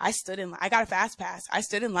 I got a fast pass. I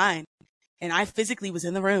stood in line, and I physically was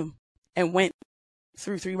in the room and went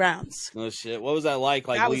through 3 rounds. Oh shit! What was that like?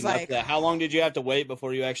 Like leading up to that? How long did you have to wait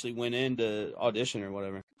before you actually went in to audition or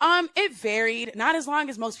whatever? It varied. Not as long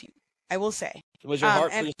as most people, I will say. Was your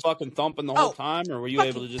heart just fucking thumping the whole time, or were you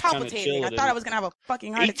able to just kind of chill? I thought I was gonna have a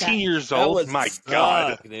fucking heart attack. 18 years old, my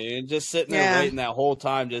God, dude! Just sitting there waiting that whole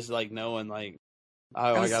time, just like knowing, like,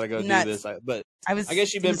 oh, I gotta go do this. But I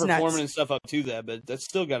guess you've been performing and stuff up to that, but that's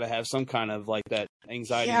still got to have some kind of like that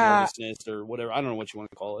anxiety, nervousness, or whatever. I don't know what you want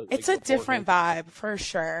to call it. It's a different vibe for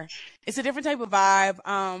sure. It's a different type of vibe.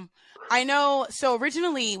 I know. So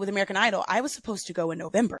originally with American Idol, I was supposed to go in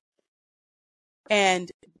November and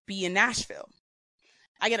be in Nashville.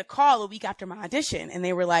 I get a call a week after my audition, and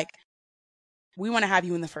they were like, we want to have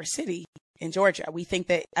you in the first city in Georgia. We think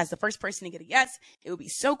that as the first person to get a yes, it would be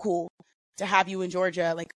so cool to have you in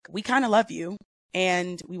Georgia. Like, we kind of love you,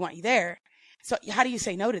 and we want you there. So how do you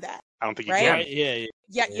say no to that? I don't think you can.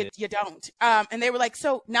 Yeah, you don't. And they were like,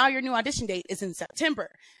 so now your new audition date is in September.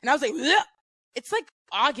 And I was like, ugh! It's like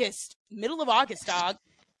August, middle of August, dog.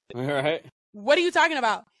 All right. What are you talking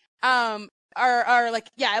about? Or like,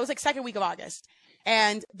 yeah, it was like second week of August.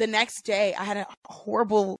 And the next day I had a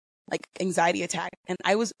horrible like anxiety attack and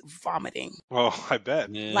I was vomiting. Oh, I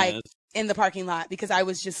bet. Like in the parking lot because I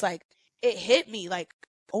was just like, it hit me like,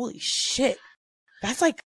 holy shit, that's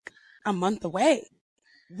like a month away.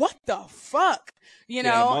 What the fuck? You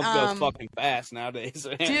know? A month goes fucking fast nowadays.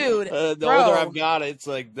 Dude, the older I've got, it's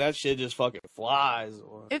like that shit just fucking flies.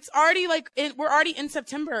 It's already like, we're already in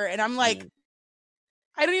September and I'm like,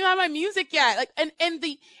 I don't even have my music yet. Like, and in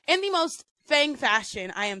the most Fang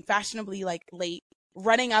fashion, I am fashionably like late,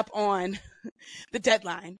 running up on the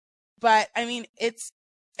deadline. But I mean, it's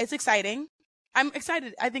exciting. I'm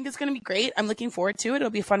excited. I think it's gonna be great. I'm looking forward to it. It'll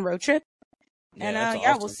be a fun road trip. And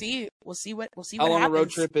awesome. We'll see what happens. How long a road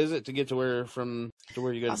trip is it to get to where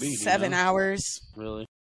you're gonna be? 7 hours. Really?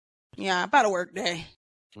 Yeah, about a work day.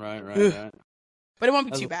 Right. But it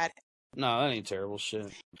won't be too bad. No, that ain't terrible shit.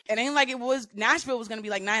 It ain't like it was. Nashville was gonna be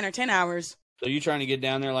like 9 or 10 hours. So you trying to get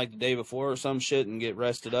down there like the day before or some shit and get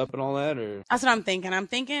rested up and all that, or? That's what I'm thinking.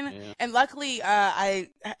 And luckily, I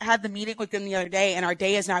had the meeting with them the other day, and our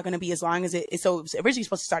day is not going to be as long as it is. So it was originally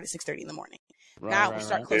supposed to start at 6:30 in the morning. Now it will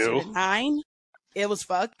start closer to 9. It was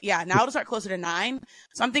fucked. Yeah, now it'll start closer to 9.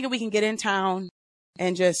 So I'm thinking we can get in town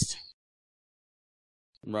and just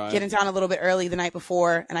get in town a little bit early the night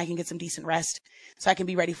before, and I can get some decent rest, so I can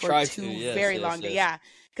be ready for very long days. Yeah.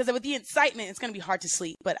 Because with the excitement, it's going to be hard to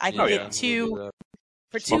sleep. But I can get 2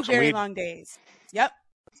 very long days. Yep.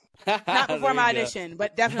 Not before my audition,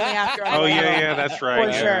 but definitely after. That's right.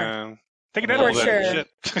 For sure. Take it out shit.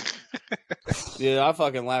 Yeah, I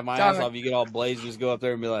fucking laugh my ass off. You get all blazed, just go up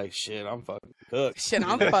there and be like, shit, I'm fucking cooked. Shit,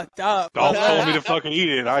 I'm fucked up. Dolph told me to fucking eat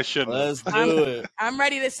it. I shouldn't. Let's do it. I'm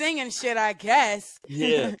ready to sing and shit, I guess.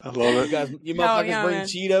 Yeah. I love it. You motherfuckers bring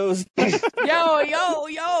Cheetos.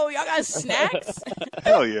 Y'all got snacks?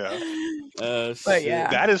 Hell yeah. But yeah.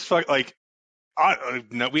 That is like,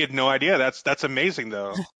 no, we had no idea. That's amazing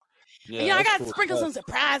though. Yeah, I got to sprinkle some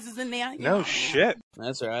surprises in there. No shit.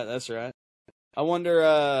 That's right. I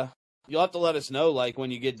wonder, you'll have to let us know, like, when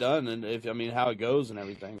you get done and how it goes and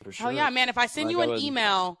everything, for sure. Oh, yeah, man. If I send you an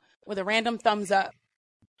email with a random thumbs up.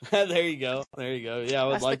 There you go. Yeah, I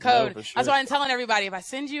would like the code. To know for sure. That's why I'm telling everybody. If I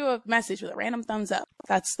send you a message with a random thumbs up,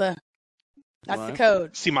 that's the That's the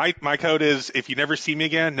code. See, my code is if you never see me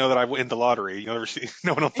again, know that I win the lottery. You never see,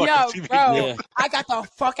 no one will fucking see me again. Yeah. I got the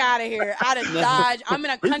fuck out of here, out of Dodge. I'm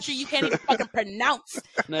in a country you can't even fucking pronounce.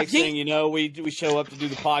 Next thing you know, we show up to do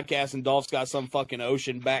the podcast, and Dolph's got some fucking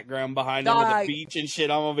ocean background behind him with a beach and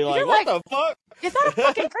shit. I'm gonna be like, what the fuck? Is that a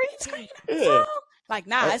fucking green screen? Yeah. Like,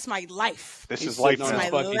 nah, that's my life. This is life on now. his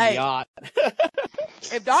fucking yacht.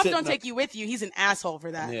 If Dolph don't take you with you, he's an asshole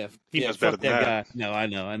for that. Yeah, he knows better than that. Guy. No, I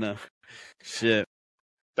know. Shit.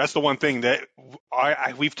 That's the one thing that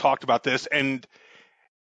we've talked about this, and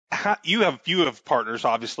you have partners,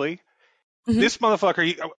 obviously. Mm-hmm. This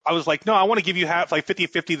motherfucker, I was like, no, I want to give you half, like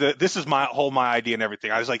 50-50. This is my idea and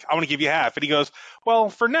everything. I was like, I want to give you half. And he goes, well,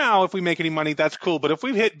 for now, if we make any money, that's cool. But if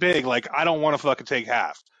we hit big, like, I don't want to fucking take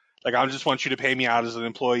half. Like, I just want you to pay me out as an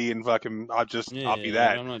employee and fucking, I'll be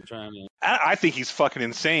that. I'm not trying to. I think he's fucking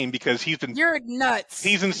insane because You're nuts.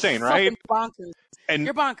 He's insane, right? Bonkers. And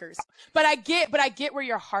you're bonkers. But I get where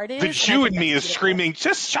your heart is. The Jew in me is screaming,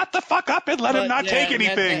 just shut the fuck up and let him not take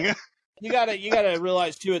anything. You gotta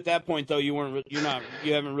realize too. At that point, though, you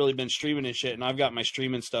haven't really been streaming and shit, and I've got my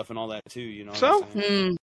streaming stuff and all that too. You know.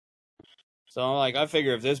 So like, I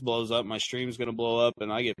figure if this blows up, my stream's gonna blow up,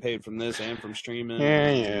 and I get paid from this and from streaming.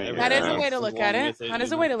 Yeah. That is a way to look at it. That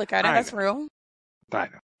is a way to look at it. That's real. I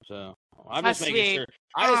know. So I'm just making sure.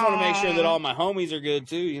 I just want to make sure that all my homies are good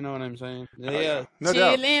too. You know what I'm saying? Yeah. No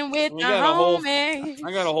chilling with the homies.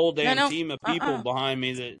 I got a whole damn team of people behind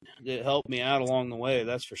me that helped me out along the way.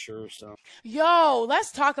 That's for sure. So. Yo,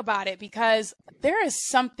 let's talk about it because there is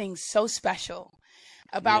something so special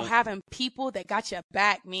about having people that got your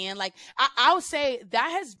back, man. Like I'll say that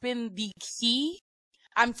has been the key.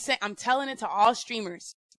 I'm telling it to all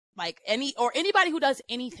streamers, like anybody who does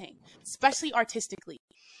anything, especially artistically.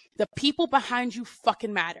 The people behind you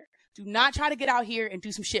fucking matter. Do not try to get out here and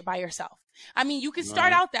do some shit by yourself. I mean, you can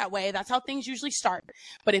start out that way. That's how things usually start.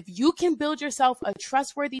 But if you can build yourself a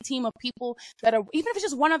trustworthy team of people that are, even if it's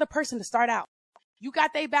just one other person to start out, you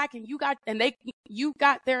got their back and you got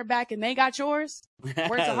their back and they got yours. Where's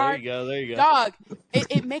the heart? There you go. Dog,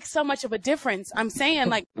 it makes so much of a difference. I'm saying,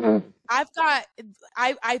 like, I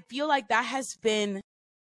feel like that has been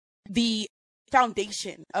the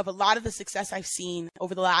foundation of a lot of the success I've seen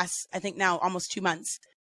over the last, I think now almost 2 months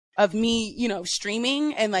of me,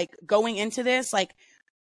 streaming and like going into this, like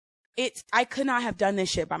I could not have done this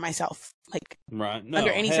shit by myself. Like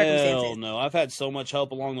under any circumstances. No, I've had so much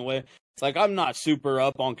help along the way. Like, I'm not super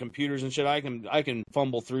up on computers and shit. I can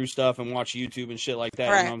fumble through stuff and watch YouTube and shit like that.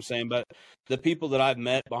 Right. You know what I'm saying? But the people that I've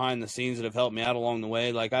met behind the scenes that have helped me out along the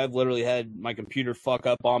way, like, I've literally had my computer fuck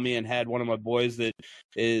up on me and had one of my boys that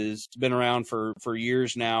is been around for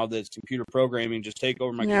years now that's computer programming just take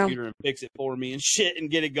over my computer and fix it for me and shit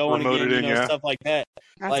and get it going again, stuff like that.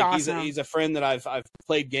 That's like, awesome. He's a friend that I've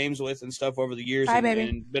played games with and stuff over the years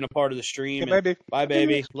and been a part of the stream. Hey, baby. Bye,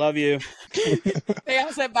 baby. Love you. They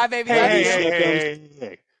all said bye, baby. Hey.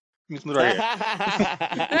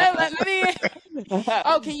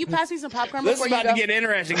 Oh, can you pass me some popcorn this before is you go? about to get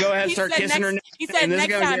interesting. Go ahead and start kissing her. He said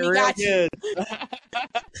next time he got you.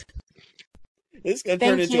 This is going to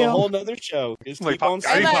turn into a whole nother show. Just keep on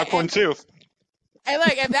I need popcorn too. Hey,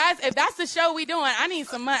 look, if that's the show we doing, I need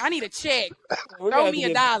some money. I need a check. Throw me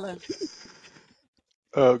 $1.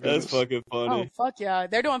 Oh, that's fucking funny. Oh, fuck yeah.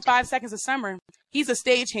 They're doing 5 Seconds of Summer. He's a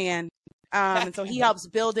stagehand. And so he helps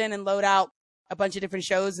build in and load out a bunch of different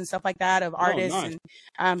shows and stuff like that of artists. Nice.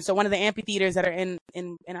 And so one of the amphitheaters that are in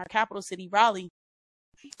our capital city, Raleigh,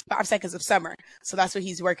 5 Seconds of Summer. So that's what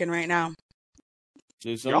he's working right now.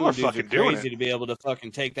 Dude, y'all are fucking crazy to be able to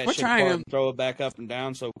fucking take that shit apart and throw it back up and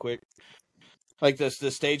down so quick. Like the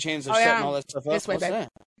stagehands are setting all that stuff up. What's that?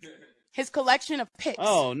 His collection of pics.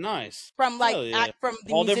 Oh, nice. From from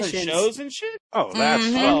the all musicians. Different shows and shit. Oh, that's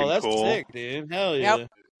fucking that's cool. sick, dude. Hell yeah. Yep.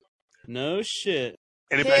 No shit.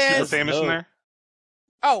 Anybody super famous in there?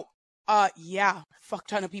 Oh, yeah. Fuck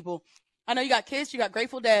ton of people. I know you got Kiss, you got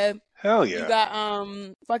Grateful Dead. Hell yeah. You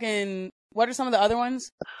got fucking what are some of the other ones?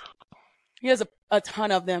 He has a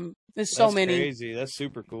ton of them. There's so many. That's crazy. That's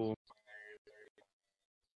super cool.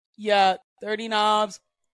 Yeah, 30 Knobs.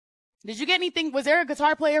 Did you get anything? Was there a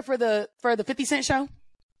guitar player for the 50 Cent show?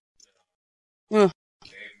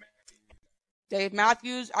 Dave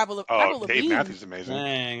Matthews. Dave Matthews is amazing.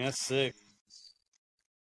 Dang, that's sick.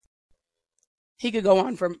 He could go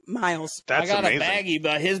on for miles. That's I got amazing. a baggie,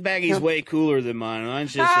 but his baggie's way cooler than mine.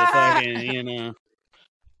 Mine's just a fucking,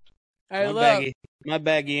 Hey, my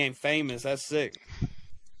baggie ain't famous. That's sick.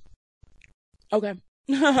 Okay.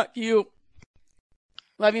 Cute.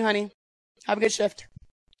 Love you, honey. Have a good shift.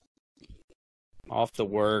 Off to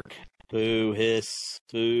work. Boo, hiss,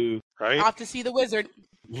 boo. Right? Off to see the wizard.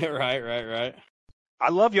 Yeah, right. I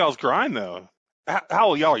love y'all's grind, though. How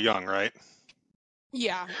old? Y'all are young, right?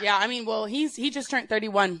 Yeah. I mean, well, he just turned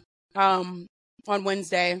 31 on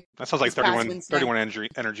Wednesday. That sounds like 31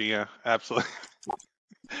 energy. Yeah, absolutely.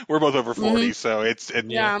 We're both over 40, so it's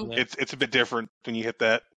a bit different when you hit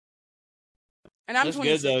that. And I'm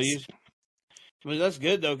 26. Good though. That's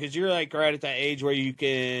good though, because you're like right at that age where you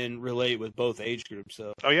can relate with both age groups.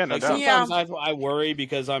 So, no doubt. Sometimes I worry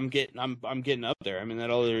because I'm getting up there. I mean,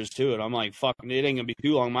 that's all there is to it. I'm like, fuck, it ain't gonna be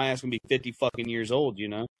too long. My ass gonna be 50 fucking years old, you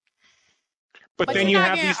know. But then you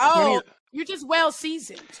have these. You're just well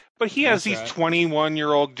seasoned. But he has these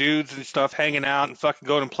 21-year-old dudes and stuff hanging out and fucking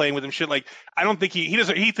going and playing with them shit. Like, I don't think he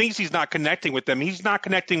doesn't. He thinks he's not connecting with them. He's not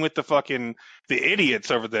connecting with the idiots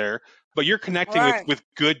over there. But you're connecting with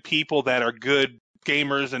good people that are good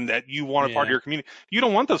gamers and that you want a part of your community. You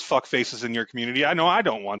don't want those fuck faces in your community. I know I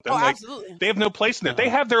don't want them. Absolutely. They have no place in there. They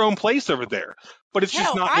have their own place over there. But it's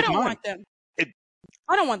just not I don't want them.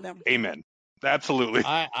 I don't want them. Amen. Absolutely.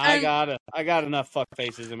 I got enough fuck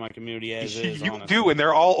faces in my community as is. You do, and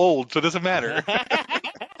they're all old, so it doesn't matter.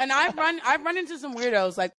 And I've run into some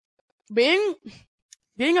weirdos. Like being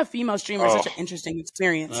a female streamer is such an interesting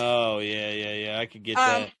experience. Oh yeah. I could get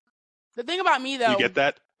that. The thing about me, though... You get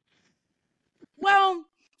that? Well,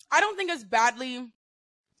 I don't think as badly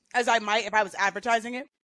as I might if I was advertising it.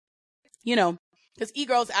 You know, because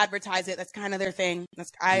e-girls advertise it. That's kind of their thing.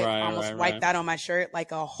 I almost wipe that on my shirt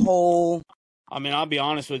like a whole... I mean, I'll be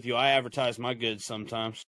honest with you. I advertise my goods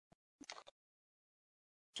sometimes.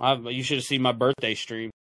 You should have seen my birthday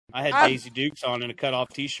stream. I had Daisy Dukes on in a cut-off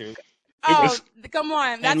T-shirt. Oh, come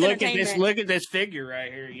on. That's entertainment. Look at this figure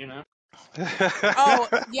right here, you know? Oh,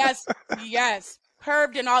 yes.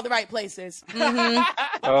 Curved in all the right places. Mm-hmm.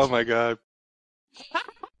 Oh, my God.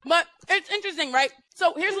 But it's interesting, right?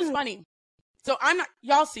 So here's what's funny. So I'm not,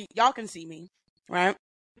 y'all can see me, right?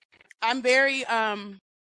 I'm very,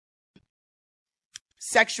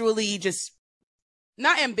 sexually just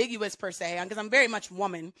not ambiguous per se, because I'm very much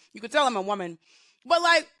woman. You could tell I'm a woman. But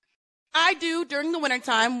like, I do during the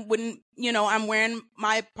wintertime when, I'm wearing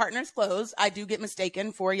my partner's clothes, I do get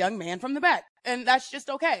mistaken for a young man from the back. And that's just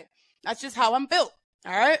okay. That's just how I'm built.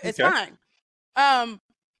 All right. It's fine. And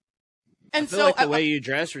I feel like the way you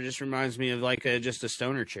dress just reminds me of like just a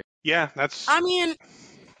stoner chick. Yeah, that's. I mean,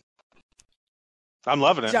 I'm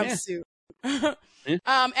loving it. Jumpsuit. Yeah.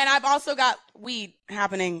 And I've also got weed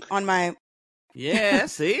happening on my. Yeah.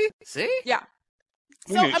 See. Yeah.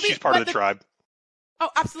 So she's part of the tribe. Oh,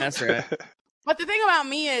 absolutely. That's right. But the thing about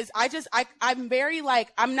me is, I'm very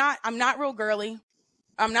like, I'm not real girly.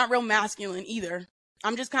 I'm not real masculine either.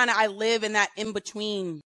 I'm just kind of, I live in that in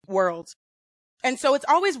between world. And so it's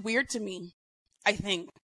always weird to me, I think,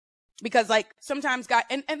 because like sometimes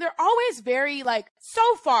and they're always very like,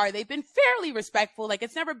 so far they've been fairly respectful. Like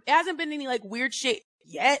it hasn't been any like weird shit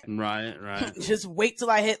yet. Right. Just wait till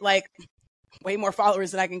I hit like way more followers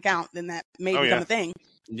than I can count, then that may become a thing.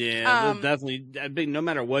 Yeah, definitely. No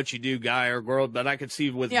matter what you do, guy or girl, but I could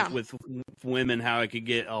see with women how it could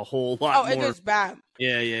get a whole lot more. Oh, it goes bad.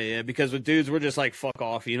 Yeah. Because with dudes, we're just like, fuck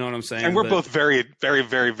off. You know what I'm saying? And we're both very, very,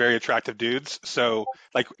 very, very attractive dudes. So,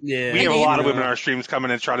 like, we have a lot of women on our streams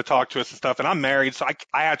coming and trying to talk to us and stuff. And I'm married, so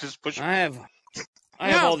I have to just push. I have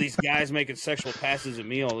all these guys making sexual passes at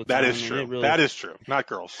me all the time. That is true. That is true. Not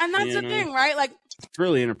girls. And that's the thing, right? Like, it's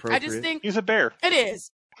really inappropriate. I just think he's a bear. It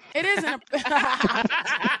is. It is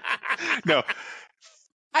No.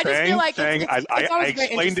 I just feel like I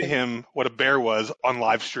explained to him what a bear was on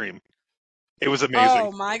live stream. It was amazing.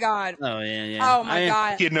 Oh my God. Oh yeah. Oh my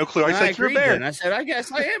God. He had no clue. I said, "You're a bear." And I said, "I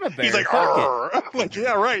guess I am a bear." He's like, I'm like,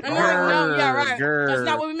 "Yeah, right." No, yeah, right. That's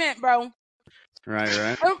not what we meant, bro. Right.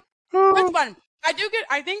 That's fun.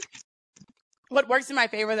 I think what works in my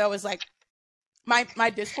favor though is like my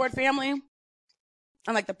Discord family and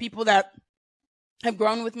like the people that have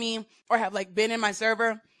grown with me or have like been in my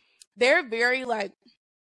server. They're very like,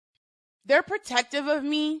 they're protective of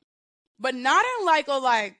me, but not in like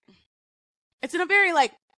it's in a very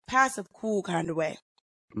like passive, cool kind of way.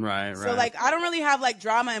 Right. So like, I don't really have like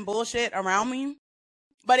drama and bullshit around me,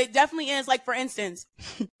 but it definitely is like, for instance,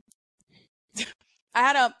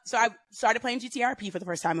 I started playing GTRP for the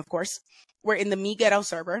first time, of course. We're in the Me Ghetto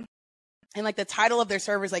server. And like the title of their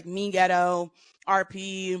server is like Me Ghetto,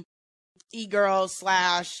 RP, e-girls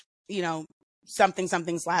 / something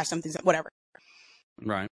 / whatever.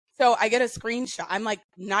 Right. So I get a screenshot. I'm like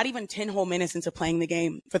not even 10 whole minutes into playing the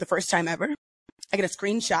game for the first time ever. I get a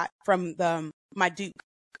screenshot from my Duke.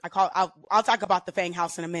 I'll talk about the Fang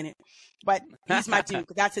House in a minute, but he's my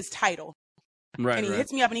Duke. That's his title. Right. And he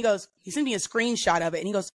hits me up and he sends me a screenshot of it and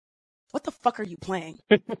he goes, what the fuck are you playing?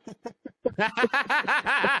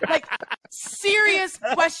 Like, serious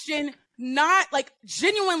question, not like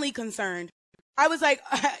genuinely concerned. I was like,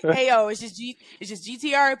 hey, yo, it's just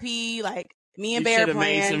GTRP, like, me and Bear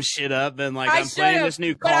playing. Made some shit up and like, I'm playing this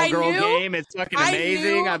new call girl game. It's fucking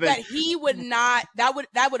amazing. I knew that he would not, that would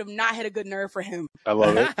have not hit a good nerve for him. I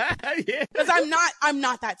love it. Because I'm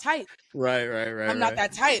not that type. Right. I'm not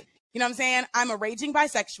that type. You know what I'm saying? I'm a raging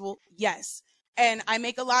bisexual. Yes. And I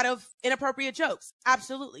make a lot of inappropriate jokes.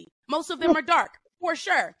 Absolutely. Most of them are dark, for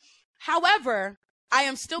sure. However, I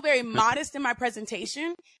am still very modest in my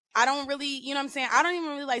presentation. I don't really, you know what I'm saying? I don't even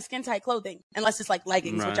really like skin tight clothing unless it's like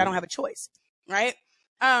leggings, which I don't have a choice. Right.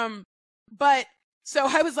 But so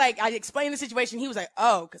I was like, I explained the situation. He was like,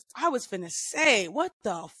 oh, because I was finna say, what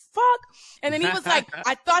the fuck? And then he was like,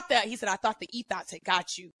 I thought the ethos had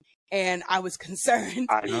got you. And I was concerned.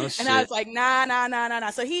 I know shit. And I was like, nah.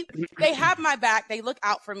 So they have my back. They look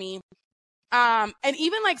out for me. And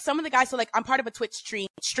even like some of the guys, so like I'm part of a Twitch stream.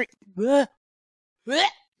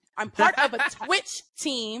 I'm part of a Twitch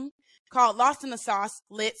team called Lost in the Sauce,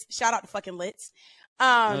 Litz. Shout out to fucking Litz.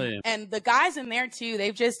 And the guys in there too,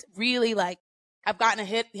 they've just really like, I've gotten to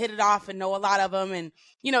hit it off and know a lot of them and,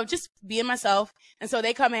 you know, just being myself. And so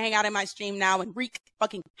they come and hang out in my stream now and wreak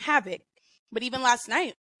fucking havoc. But even last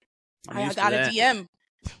night, I got a DM.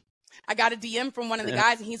 I got a DM from one of the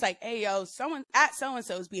guys and he's like, hey, yo, someone at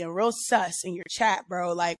so-and-so is being real sus in your chat,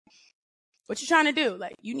 bro. Like, what you trying to do?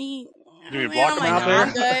 Like, you need to block him out there?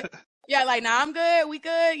 I'm good. Yeah, like, nah, I'm good. We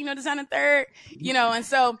good. You know, this on the third, you know, and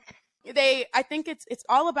so I think it's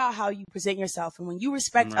all about how you present yourself. And when you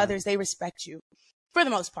respect others, they respect you for the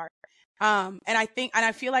most part. And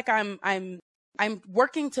I feel like I'm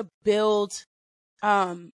working to build,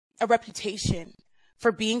 a reputation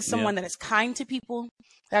for being someone that is kind to people,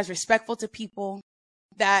 that is respectful to people,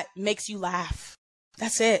 that makes you laugh.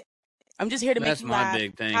 That's it. I'm just here to make you laugh,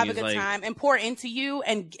 big thing, have a good time, and pour into you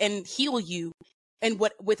and heal you. And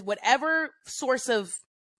with whatever source of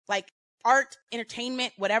like art,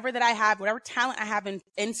 entertainment, whatever that I have, whatever talent I have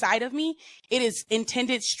inside of me, it is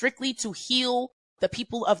intended strictly to heal the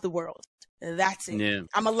people of the world. That's it. Yeah.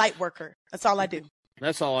 I'm a light worker. That's all I do.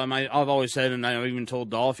 That's all I've always said, and I even told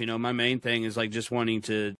Dolph, you know, my main thing is like just wanting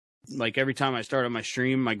to, like every time I start on my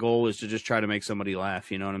stream, my goal is to just try to make somebody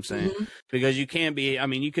laugh, you know what I'm saying? Mm-hmm. Because you can't be, I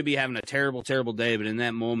mean, you could be having a terrible, terrible day, but in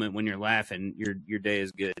that moment when you're laughing, your day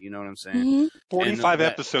is good, you know what I'm saying? Mm-hmm. 45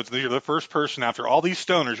 episodes, you're the first person after all these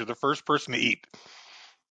stoners, you're the first person to eat.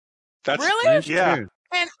 That's really? Yeah. True.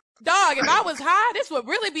 And dog, if I was high, this would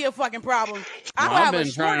really be a fucking problem. I would have a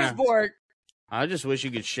smorgasbord. I just wish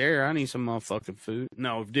you could share. I need some motherfucking food.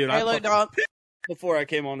 No, dude. Hey, look, dog. Before I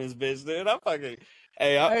came on this bitch, dude, I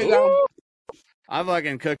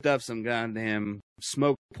fucking cooked up some goddamn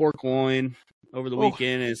smoked pork loin over the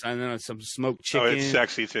weekend. And then some smoked chicken. Oh, it's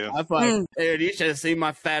sexy too. Dude, you should have seen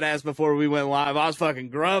my fat ass before we went live. I was fucking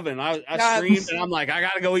grubbing. I screamed and I'm like, I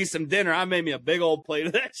gotta go eat some dinner. I made me a big old plate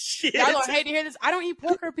of that shit. Y'all gonna hate to hear this. I don't eat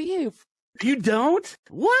pork or beef. You don't?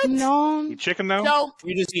 What? No. You chicken though? No.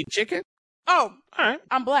 You just eat chicken? Oh, all right.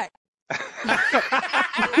 I'm black.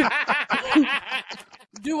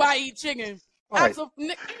 Do I eat chicken? Right.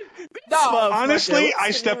 Absolutely. Honestly,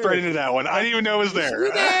 I stepped right into that one. I didn't even know it was there.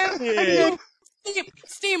 Yeah.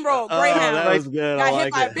 Steamroll, Greyhound. That was good. Got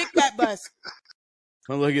hit by a big fat bus.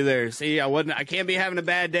 Well, look at there. See, I can't be having a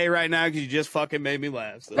bad day right now because you just fucking made me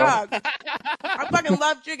laugh. So. Dog, I fucking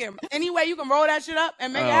love chicken. Any way you can roll that shit up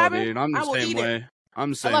and make it happen, dude, I'm the same way. I'm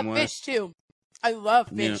the same way. I love fish too. I love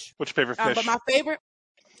fish. Yeah. What's your favorite fish? But my favorite,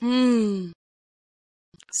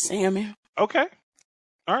 salmon. Okay.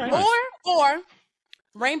 All right. Or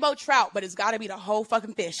rainbow trout, but it's got to be the whole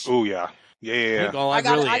fucking fish. Oh yeah. Yeah. I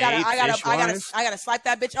gotta slice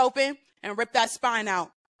that bitch open and rip that spine out.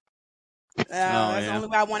 That's the only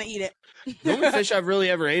way I want to eat it. The only fish I've really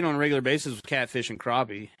ever ate on a regular basis was catfish and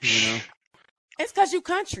crappie. You know. It's because you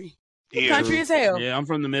country. Country as hell. Yeah, I'm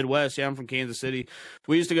from the Midwest. Yeah, I'm from Kansas City.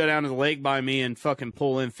 We used to go down to the lake by me and fucking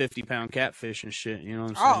pull in 50-pound catfish and shit. You know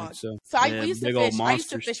what I'm saying? We used to fish. I used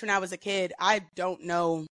to fish when I was a kid. I don't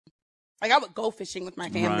know. Like I would go fishing with my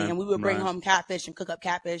family and we would bring home catfish and cook up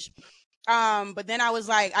catfish. But then I was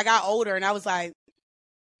like, I got older and I was like,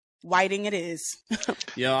 whiting it is.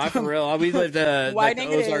 Yo, I for real. We lived whiting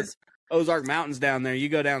the Ozark Mountains down there. You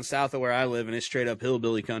go down south of where I live and it's straight up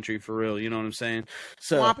hillbilly country for real. You know what I'm saying?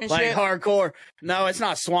 So swamp and like shit. Hardcore. No, it's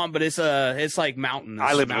not swamp, but it's like mountains.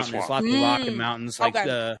 I live in a swamp. It's lots of rock and mountains. Like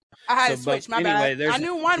I had to switch. My bad. I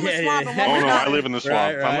knew one was swamp and one was not. I live in the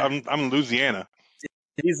swamp. Right. I'm in Louisiana.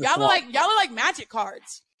 Y'all look like magic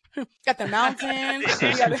cards. Got the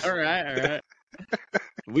mountains. All right.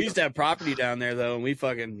 We used to have property down there though, and we'd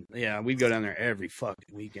go down there every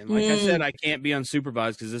fucking weekend. Like I said, I can't be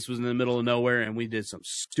unsupervised because this was in the middle of nowhere, and we did some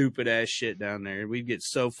stupid ass shit down there. We'd get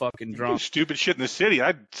so fucking drunk. Stupid shit in the city.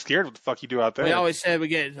 I'm scared what the fuck you do out there. We always said we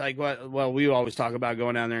get we always talk about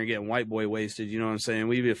going down there and getting white boy wasted. You know what I'm saying?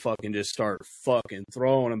 We would fucking just start fucking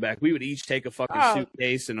throwing them back. We would each take a fucking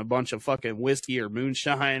suitcase and a bunch of fucking whiskey or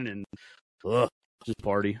moonshine and just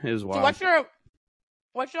party. It was wild. So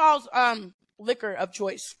what's y'all's liquor of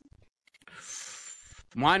choice?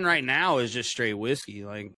 Mine right now is just straight whiskey.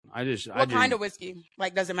 Like what kind of whiskey?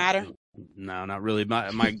 Like, does it matter? No, not really.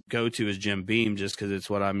 My go-to is Jim Beam, just because it's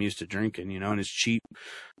what I'm used to drinking, you know, and it's cheap.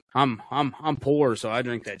 I'm poor, so I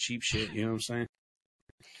drink that cheap shit. You know what I'm saying?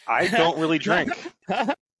 I don't really drink.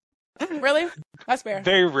 Really? That's fair.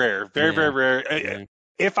 Very rare. Very rare. Yeah.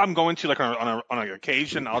 If I'm going to on an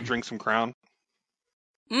occasion, I'll drink some Crown.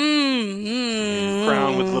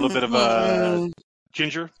 Crown with a little bit of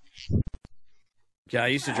ginger. Yeah, I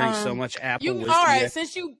used to drink so much apple whiskey. All right,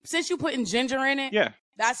 since you putting ginger in it, yeah,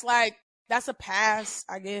 that's a pass,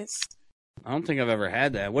 I guess. I don't think I've ever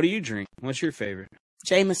had that. What do you drink? What's your favorite?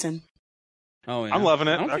 Jameson. Oh, yeah. I'm loving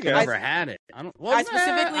it. I don't think I've ever had it. I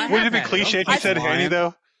specifically. Would it be cliche if you said Henny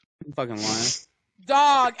though? I'm fucking lying.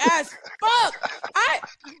 Dog as fuck. I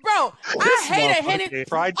hate a Hennessy.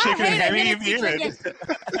 Fried chicken and Hennessy drinking.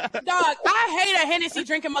 Dog, I hate a Hennessy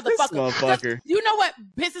drinking motherfucker. You know what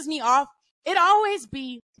pisses me off? It always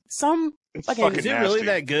be some fucking. Is it really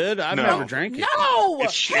that good? I've never drank it. No,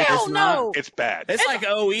 hell no. It's bad. It's like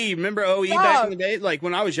OE. Remember OE back in the day? Like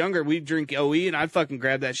when I was younger, we'd drink OE, and I'd fucking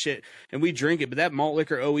grab that shit and we'd drink it. But that malt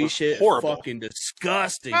liquor OE shit, horrible. Fucking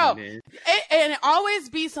disgusting, man. And it always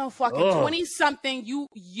be some fucking 20-something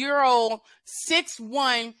Euro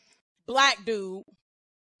 6'1" black dude.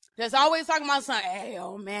 That's always talking about something. Hey,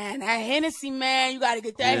 man, that Hennessy, man. You got to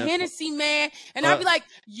get that Hennessy, man. And I'll be like,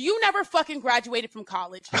 you never fucking graduated from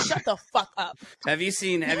college. Shut the fuck up. Have you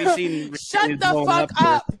seen? Shut the fuck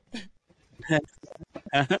up.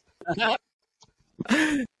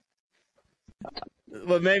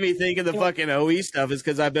 What made me think of the fucking OE stuff is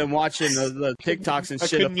because I've been watching the TikToks and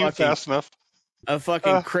shit. I couldn't mute fast enough. A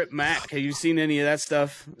fucking Crip Mac. Have you seen any of that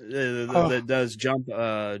stuff that does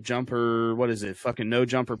jumper? What is it? Fucking No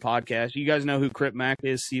Jumper podcast. You guys know who Crip Mac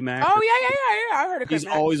is? C Mac. Oh yeah. I heard of Crip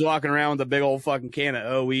Mac. He's always walking around with a big old fucking can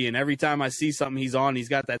of OE, and every time I see something he's on, he's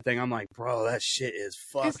got that thing. I'm like, bro, that shit is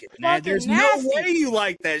fucking nasty. There's nasty. No way you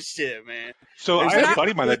like that shit, man. So I had a buddy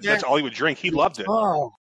of mine that's all he would drink. He loved it.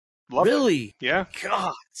 Oh, really? It. Yeah.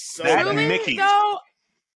 God, so really? Mickey. No,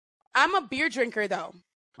 I'm a beer drinker though.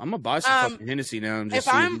 I'm gonna buy some fucking Hennessy now and just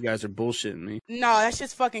see if you guys are bullshitting me. No, that's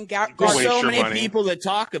just fucking garbage. There's so many people that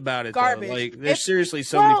talk about it. Garbage. Though. Like, there's seriously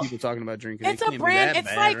so many people talking about drinking. It's a brand. It's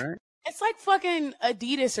bad, right? It's like fucking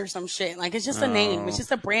Adidas or some shit. Like, it's just a name. It's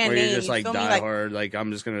just a brand name. You're just like die hard. Like,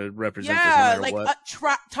 I'm just gonna represent this no matter what.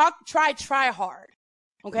 Try hard.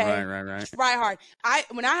 Okay. Right. Try hard.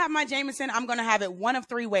 When I have my Jameson, I'm gonna have it one of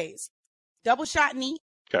three ways: double shot neat.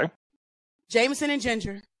 Okay. Jameson and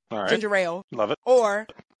ginger. All right. Ginger ale. Love it. Or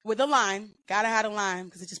with a lime. Gotta have a lime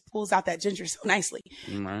because it just pulls out that ginger so nicely.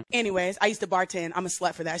 Right. Anyways, I used to bartend. I'm a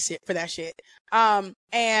slut for that shit. And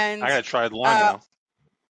I gotta try the lime now.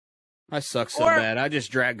 I suck so bad. I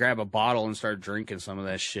just grab a bottle and start drinking some of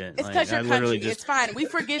that shit. It's because you're country. It's fine. We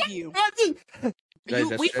forgive you.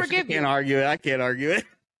 We forgive you. I can't argue it.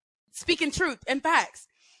 Speaking truth and facts.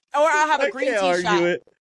 Or I'll have a green tea shot.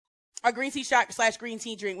 A green tea shot / green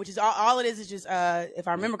tea drink, which is all it is just, if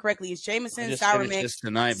I remember correctly, is Jameson, sour mix,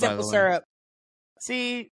 simple syrup.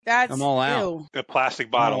 See, that's I'm all out. A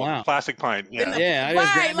plastic bottle, plastic pint. Yeah. I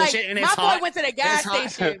just grabbed the shit and it's hot. My boy went to the gas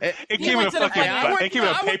station. It came in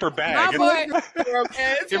a paper bag.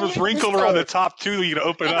 It was wrinkled around the top too. You to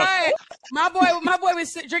open it up. My boy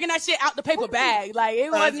was drinking that shit out the paper bag. Like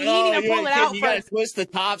it wasn't. He didn't even pull it out. You gotta twist the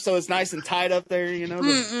top so it's nice and tight up there. You know.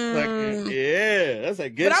 Yeah, that's a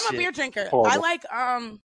good. But I'm a beer drinker. I like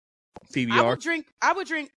PBR. I would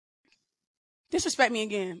drink. Disrespect me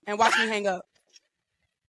again and watch me hang up.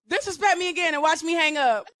 Disrespect me again and watch me hang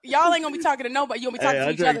up. Y'all ain't gonna be talking to nobody. You'll be talking to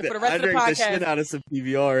each other for the rest of the podcast. I drink the shit out of some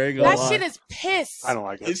PBR. Ain't gonna lie. That shit is piss. I don't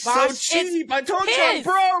like it. It's so cheap. I told you I'm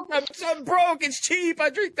broke. I'm broke. It's cheap. I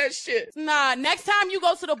drink that shit. Nah, next time you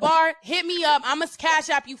go to the bar, hit me up. I'm gonna cash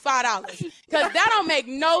app you $5 because that don't make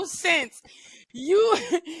no sense. You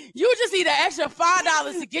just need an extra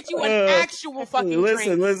 $5 to get you an actual fucking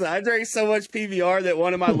drink. Listen. I drank so much PBR that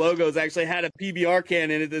one of my logos actually had a PBR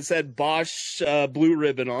can in it that said Bosch Blue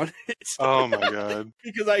Ribbon on it. Oh my god!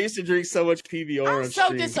 Because I used to drink so much PBR. I'm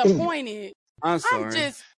so disappointed. I'm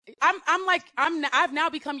sorry. I've now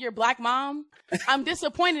become your black mom. I'm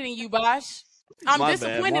disappointed in you, Bosch. I'm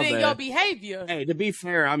disappointed in your behavior. Hey, to be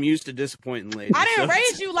fair, I'm used to disappointing ladies. I didn't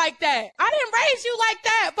raise you like that.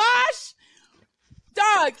 Bosh.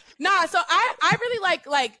 Dog. Nah, so I really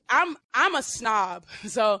like I'm a snob.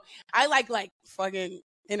 So I like fucking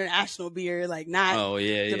international beer, like not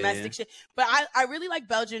domestic shit. But I really like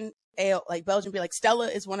Belgian ale, like Belgian beer. Like Stella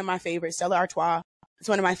is one of my favorites. Stella Artois is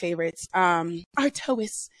one of my favorites.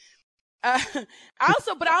 Artois. I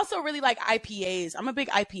also really like IPAs. I'm a big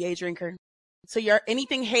IPA drinker. So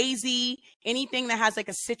anything hazy, anything that has like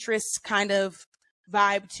a citrus kind of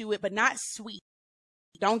vibe to it, but not sweet.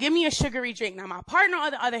 Don't give me a sugary drink. Now, my partner,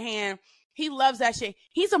 on the other hand, he loves that shit.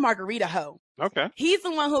 He's a margarita hoe. Okay. He's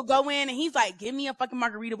the one who'll go in and he's like, give me a fucking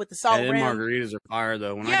margarita with the salt rim. Margaritas are fire,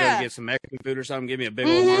 though. When I go to get some Mexican food or something, give me a big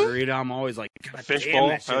old margarita. I'm always like, God damn,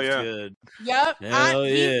 that shit's good. Yep.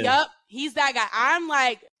 He's that guy. I'm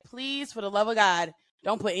like, please, for the love of God,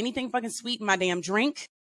 don't put anything fucking sweet in my damn drink.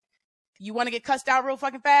 You want to get cussed out real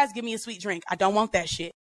fucking fast? Give me a sweet drink. I don't want that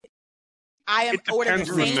shit. I am ordering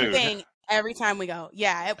the same thing every time we go.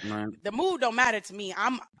 Yeah, the mood don't matter to me.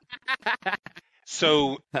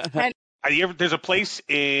 So, there's a place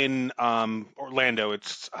in Orlando.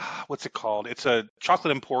 It's what's it called? It's a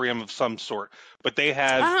chocolate emporium of some sort. But they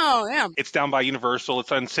have it's down by Universal.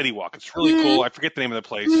 It's on City Walk. It's really cool. I forget the name of the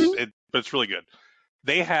place, but it's really good.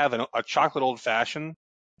 They have a chocolate old fashioned,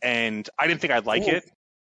 and I didn't think I'd like it.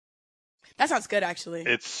 That sounds good, actually.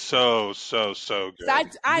 It's so good.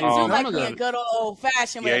 I do like me a good old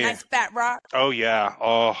fashioned with a nice fat rock. Oh yeah.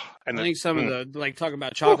 Oh, and I think some of the talking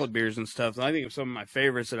about chocolate beers and stuff. I think some of my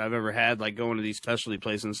favorites that I've ever had, like going to these specialty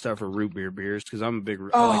places and stuff, are root beer beers because I'm a big.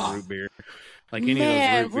 I like root beer. Like any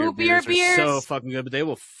of those root beer beers are so fucking good, but they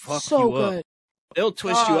will fuck you up. They'll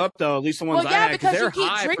twist you up though. At least the ones I had, because they're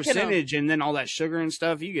high percentage, and then all that sugar and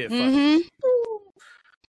stuff, you get fucking.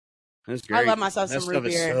 That's great. I love myself some root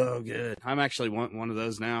beer. Is so good. I'm actually one of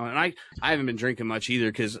those now, and I haven't been drinking much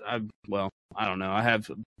either because I don't know. I have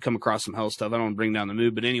come across some health stuff. I don't want to bring down the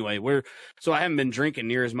mood, but anyway, I haven't been drinking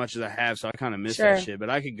near as much as I have, so I kind of miss that shit. But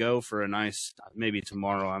I could go for a nice, maybe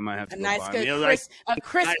tomorrow. I might have to nice, good, a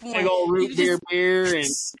crisp one. Big old root beer and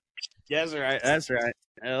that's right. That's right.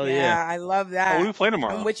 Hell yeah. I love that. Oh, what are we playing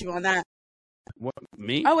tomorrow? I'm with you on that. What,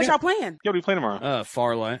 me? Oh, what y'all playing? Yeah, what are you playing tomorrow?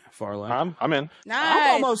 Farlight. I'm in.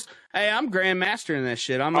 Nice. I'm grandmaster in that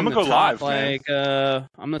shit. I'm gonna go top, live.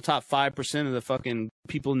 I'm the top 5% of the fucking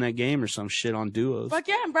people in that game or some shit on duos. Fuck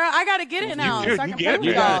yeah, bro! I gotta get it now. So I can play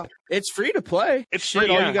with y'all. It's free to play. It's free.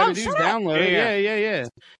 All you gotta do is download it. Yeah.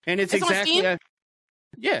 And it's exactly.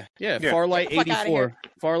 Yeah. Farlight 84.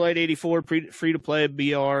 Farlight 84, free to play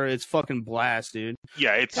BR. It's fucking blast, dude.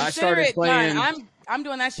 Yeah, I started playing. I'm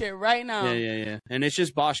doing that shit right now. Yeah. And it's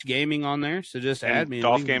just Bosch Gaming on there, so just add me.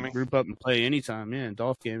 Dolph Gaming. Group up and play anytime. Yeah,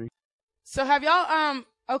 Dolph Gaming. So have y'all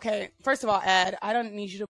okay, first of all, Ed, I don't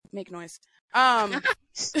need you to make noise. So I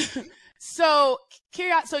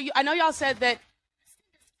know y'all said that.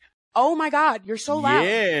 Oh my God, you're so loud.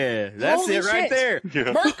 Yeah, that's Holy it right shit. there.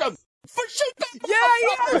 Yeah. Merkham.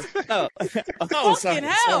 Yeah. Fucking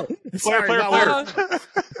hell. Player.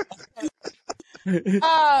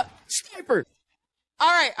 Sniper. All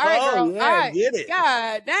right, girl. Yeah, all right. Get it.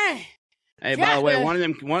 God dang. Hey, by the way, one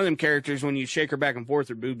of them characters, when you shake her back and forth,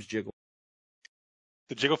 her boobs jiggle.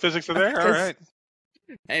 The jiggle physics are there. All right.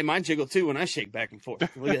 Hey, mine jiggle too when I shake back and forth.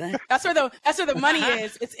 Look at that. That's where the money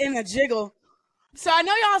is. It's in the jiggle. So I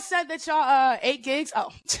know y'all said that y'all 8 gigs. Oh,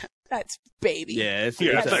 that's baby. Yeah, it's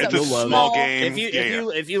a small game.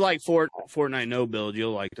 If you like Fortnite no build,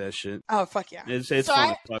 you'll like that shit. Oh fuck yeah. It's so fun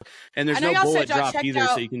as fuck. And there's no bullet drop either,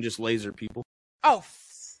 so you can just laser people. Oh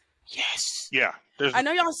yes. Yeah. I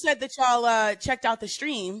know y'all said that y'all checked out the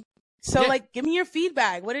stream. So give me your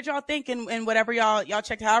feedback. What did y'all think and whatever y'all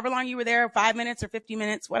checked, however long you were there, 5 minutes or 50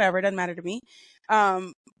 minutes, whatever, it doesn't matter to me.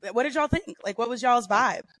 What did y'all think? Like, what was y'all's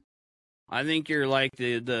vibe? I think you're like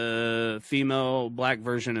the female black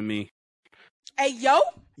version of me. Hey yo,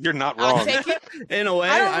 you're not wrong. I'll take it. In a way,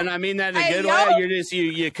 and I mean that in a good way. You're just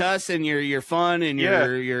you cuss and you're fun and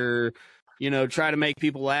you're try to make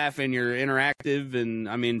people laugh and you're interactive and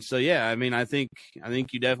I mean I think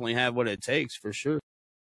you definitely have what it takes for sure.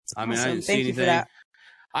 I mean, I didn't see anything.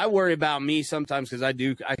 I worry about me sometimes because I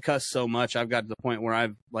cuss so much. I've got to the point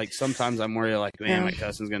where sometimes I'm worried like, man, my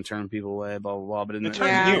cussing's going to turn people away, blah, blah, blah. But in the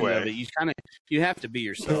end of it, you have to be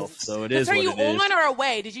yourself. So it is what it is. Turn you on or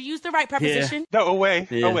away? Did you use the right preposition? Yeah. No, away.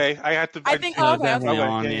 I had to. I think,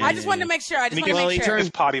 okay. I just wanted to make sure.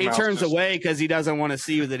 He turns away because he doesn't want to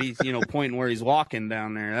see that he's, pointing where he's walking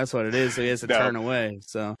down there. That's what it is. So he has to turn away.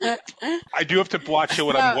 So I do have to watch it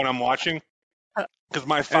when I'm watching because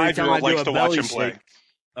my 5-year-old likes to watch him play.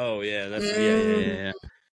 Oh yeah, that's yeah.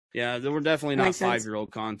 Yeah, they were definitely not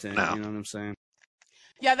 5-year-old content. No. You know what I'm saying?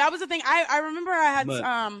 Yeah, that was the thing. I remember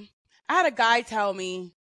I had a guy tell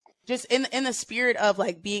me, just in the spirit of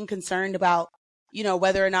like being concerned about, you know,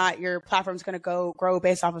 whether or not your platform's going to grow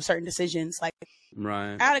based off of certain decisions. Like,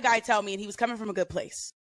 right. I had a guy tell me, and he was coming from a good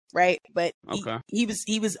place, right? But he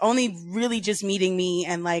was only really just meeting me,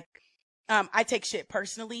 and like, I take shit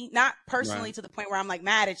personally, not personally to the point where I'm like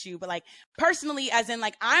mad at you, but like personally, as in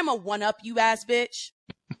like I'm a one-up you ass bitch.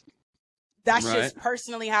 That's just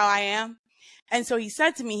personally how I am. And so he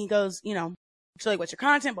said to me, he goes, you know, so like, what's your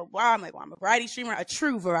content? But blah. I'm like, well, I'm a variety streamer, a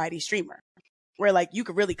true variety streamer, where like you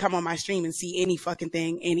could really come on my stream and see any fucking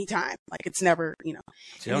thing anytime. Like it's never, you know.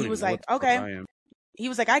 And he was like, okay. He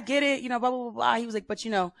was like, I get it, you know, blah, blah, blah, blah. He was like, but you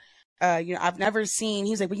know, I've never seen,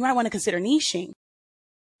 he was like, but you might want to consider niching.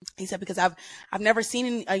 He said, because I've never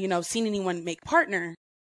seen, seen anyone make partner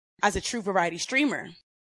as a true variety streamer.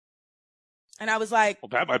 And I was like, well,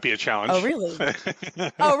 that might be a challenge. Oh, really?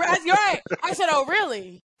 Oh, you're right. I said, oh,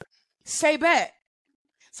 really? Say bet.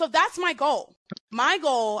 So that's my goal. My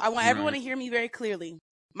goal, I want everyone to hear me very clearly.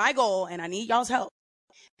 My goal, and I need y'all's help,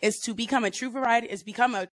 is to become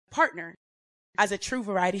become a partner as a true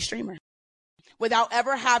variety streamer without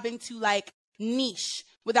ever having to like niche,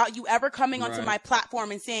 without you ever coming onto my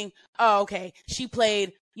platform and saying, oh, okay, she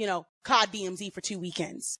played, you know, COD DMZ for 2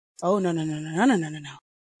 weekends. Oh, no. No.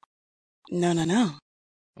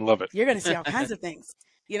 I love it. You're going to see all kinds of things.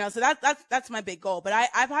 You know, so that's my big goal. But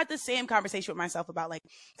I've had the same conversation with myself about like,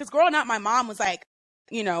 because growing up, my mom was like,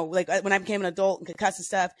 you know, like when I became an adult and could cuss and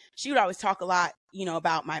stuff, she would always talk a lot, you know,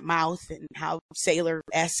 about my mouth and how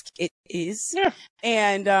sailor-esque it is. Yeah.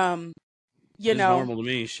 And, you know, normal to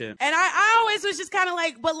me, shit. And I always was just kind of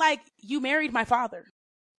like, but like, you married my father.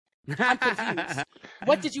 I'm confused.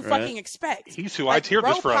 What did you fucking expect? He's who I hear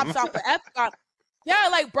this from. Pops off an F-bomb. Yeah,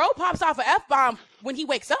 like bro pops off an F-bomb when he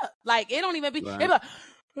wakes up. Like it don't even be. It be like,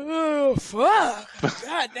 oh fuck!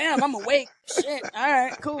 God damn, I'm awake. Shit. All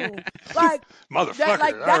right, cool. Like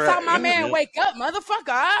motherfucker. That's how my man wake up, motherfucker.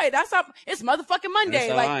 All right, that's how it's motherfucking Monday.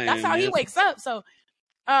 That's how he wakes up. So,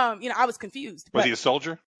 you know, I was confused. Was he a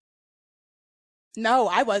soldier? No,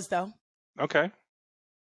 I was though. Okay.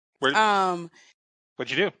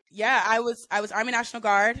 What'd you do? Yeah, I was Army National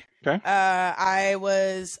Guard. Okay. I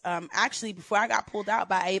was actually, before I got pulled out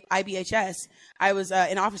by IBHS, I was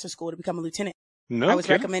in officer school to become a lieutenant. No, I was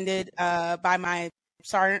recommended by my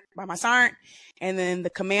sergeant, and then the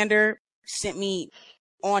commander sent me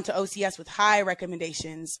on to OCS with high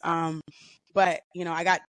recommendations. But you know, I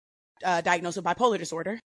got diagnosed with bipolar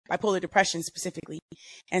disorder, bipolar depression specifically,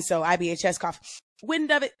 and so IBHS caught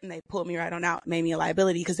wind of it, and they pulled me right on out, made me a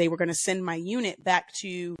liability because they were going to send my unit back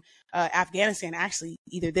to Afghanistan, actually,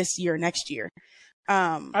 either this year or next year.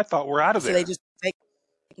 I thought we're out of there. So that's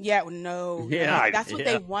what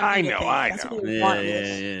they wanted. I know. That's what they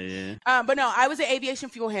wanted. But no, I was an aviation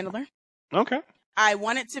fuel handler. Okay. I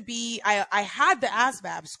wanted to be, I had the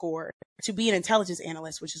ASVAB score to be an intelligence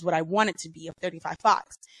analyst, which is what I wanted to be, of 35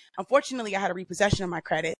 Fox. Unfortunately, I had a repossession of my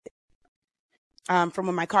credit from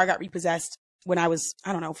when my car got repossessed when I was,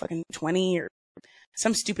 I don't know, fucking 20 or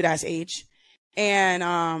some stupid ass age.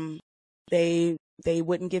 And they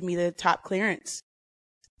wouldn't give me the top clearance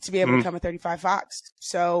to be able to become a 35 Fox.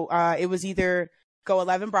 So it was either go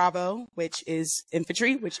 11 Bravo, which is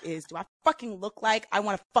infantry, which is, do I fucking look like I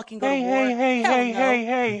want to fucking go to war? Hey.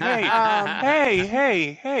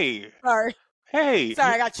 Sorry. Hey.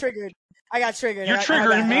 Sorry, I got triggered. You're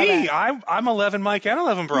triggering me. I'm 11 Mike and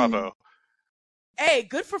 11 Bravo. Hey,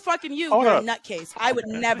 good for fucking you. You're a nutcase. I would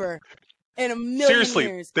never in a million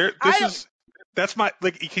years. That's my,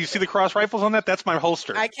 like, can you see the cross rifles on that? That's my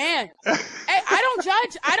holster. I can. Hey,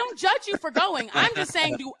 I don't judge you for going. I'm just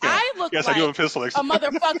saying, I look like I do have a pistol. A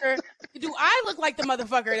motherfucker? Do I look like the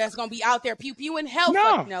motherfucker that's going to be out there pew-pewing? Hell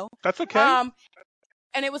no. That's okay.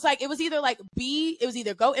 And it was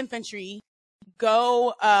either go infantry,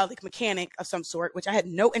 go like mechanic of some sort, which I had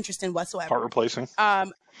no interest in whatsoever. Part replacing.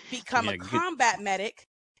 Become a combat medic,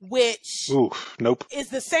 which is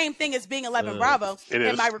the same thing as being 11 Bravo.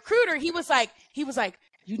 And my recruiter, he was like,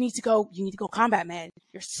 you need to go combat med.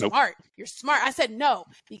 You're smart. Nope. You're smart. I said, no,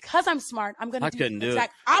 because I'm smart, I'm going to do the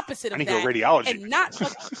exact opposite of that. I need to go radiology. And not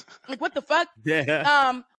like, what the fuck?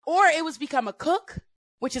 Yeah. Or it was become a cook,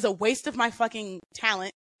 which is a waste of my fucking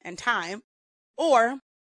talent and time, or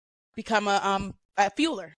become a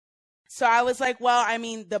fueler. So I was like, well, I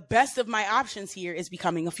mean, the best of my options here is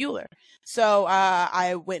becoming a fueler. So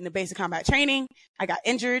I went into basic combat training. I got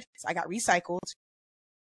injured. So I got recycled.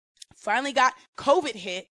 Finally got COVID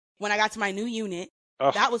hit when I got to my new unit.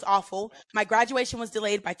 Ugh. That was awful. My graduation was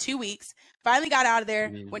delayed by 2 weeks. Finally got out of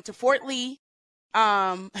there, went to Fort Lee,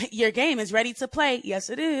 Your game is ready to play. Yes,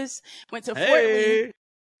 it is. Went to Fort Lee,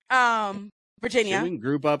 Virginia. Shit, we can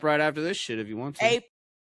group up right after this shit if you want to.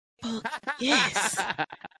 Yes.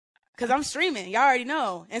 Because I'm streaming. Y'all already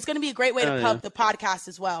know. And it's going to be a great way to pump the podcast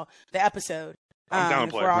as well, the episode. I'm down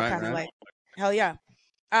to play. We're all kind of like, hell yeah.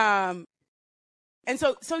 And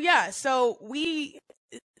so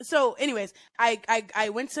anyways, I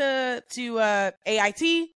went to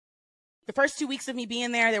AIT. The first 2 weeks of me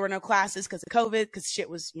being there were no classes because of COVID, because shit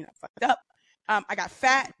was, fucked up. I got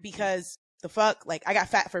fat because I got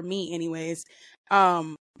fat for me anyways.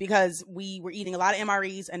 Because we were eating a lot of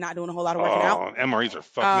MREs and not doing a whole lot of working out. MREs are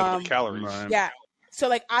fucking up with calories. Right. Yeah.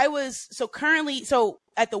 So currently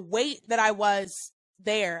at the weight that I was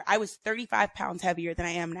there, I was 35 pounds heavier than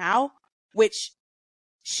I am now, which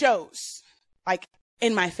shows like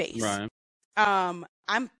in my face. Right. I'm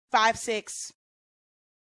 5'6",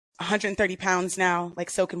 130 pounds now, like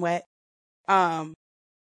soaking wet. And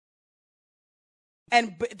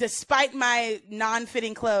despite my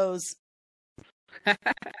non-fitting clothes,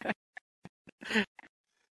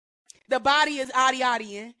 the body is addy.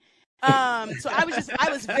 So I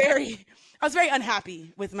was very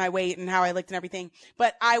unhappy with my weight and how I looked and everything.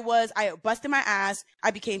 But I busted my ass.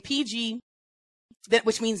 I became PG,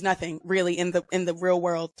 which means nothing really in the real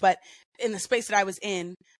world. But in the space that I was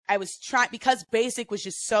in, I was trying, because basic was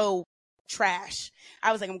just so trash.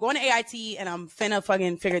 I was like, I'm going to AIT and I'm finna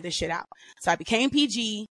fucking figure this shit out. So I became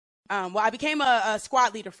PG. I became a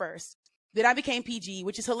squad leader first. Then I became PG,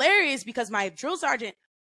 which is hilarious because my drill sergeant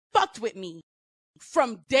fucked with me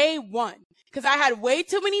from day one. Because I had way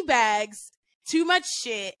too many bags, too much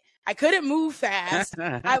shit. I couldn't move fast.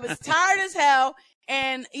 I was tired as hell.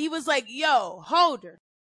 And he was like, yo, Holder,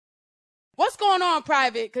 what's going on,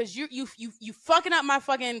 Private? Because you fucking up my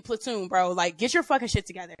fucking platoon, bro. Like, get your fucking shit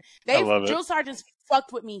together. Drill sergeants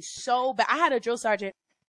fucked with me so bad. I had a drill sergeant.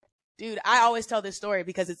 Dude, I always tell this story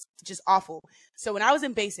because it's just awful. So when I was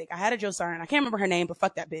in basic, I had a drill sergeant. I can't remember her name, but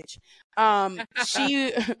fuck that bitch.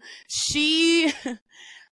 She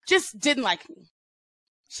just didn't like me.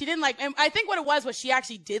 She didn't like, and I think what it was she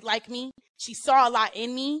actually did like me. She saw a lot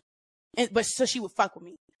in me, so she would fuck with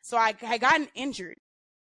me. So I had gotten injured.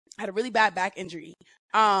 I had a really bad back injury.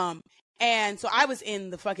 And so I was in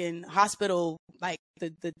the fucking hospital, like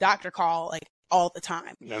the doctor call, like all the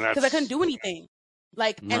time because I couldn't do anything.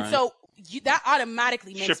 Like, right. And so that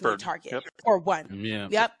automatically makes me a target or one. Yeah.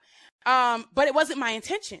 Yep. But it wasn't my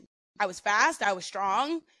intention. I was fast. I was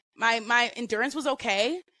strong. My endurance was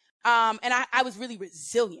okay. And I was really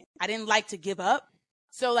resilient. I didn't like to give up.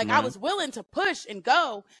 So like, I was willing to push and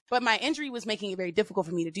go, but my injury was making it very difficult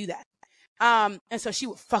for me to do that. And so she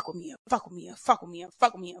would fuck with me.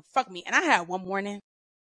 And I had one morning,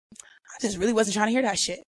 I just really wasn't trying to hear that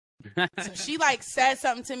shit. So she like said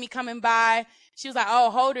something to me coming by. She was like,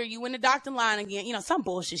 oh, Holder, you in the doctor line again. Some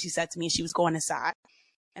bullshit she said to me, and she was going inside.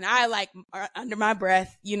 And I like under my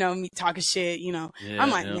breath, me talking shit, Yeah,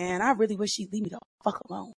 I'm like, man, I really wish she'd leave me the fuck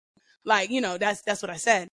alone. Like, that's what I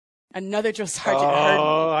said. Another drill sergeant heard me.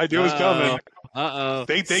 Oh, I knew it was coming.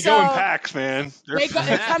 They go in packs, man. They come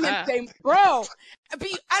in, bro. And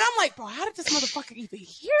I'm like, bro, how did this motherfucker even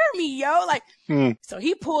hear me, yo? Like, So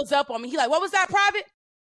he pulls up on me. He like, what was that, Private?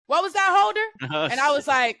 What was that, Holder? And I was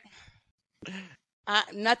like,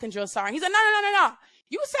 nothing, drill sergeant. He's like, no.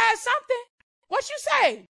 You said something. What you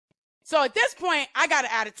say? So at this point, I got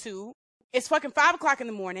an attitude. It's fucking 5 o'clock in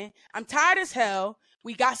the morning. I'm tired as hell.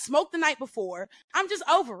 We got smoked the night before. I'm just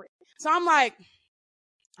over it. So I'm like,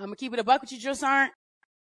 I'm going to keep it a buck with you, drill sergeant.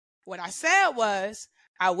 What I said was,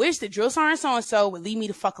 I wish that drill sergeant so-and-so would leave me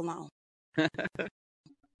the fuck alone.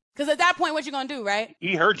 Because at that point, what you going to do, right?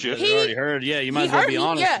 He heard you. He already heard. Yeah, you might as well be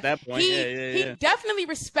honest at that point. He definitely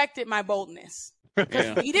respected my boldness.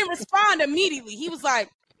 He didn't respond immediately. He was like,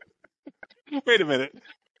 wait a minute.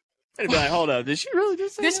 He'd be like, hold up. Did she really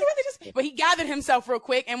just say that? But he gathered himself real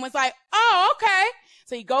quick and was like, oh, okay.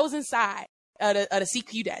 So he goes inside of the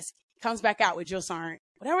CQ desk. Comes back out with Drill Sergeant.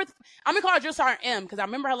 Whatever. I'm going to call her Drill Sergeant M because I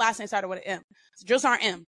remember her last name started with an M. So Drill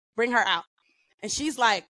Sergeant M. Bring her out. And she's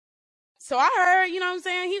like, so I heard, you know what I'm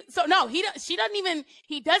saying?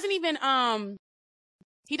 He doesn't even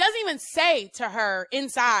say to her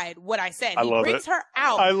inside what I said. He brings her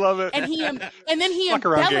out. I love it. And then he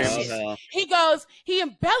embellishes. He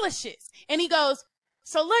embellishes. And he goes,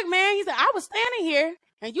 so look, man, he's like, I was standing here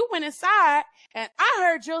and you went inside and I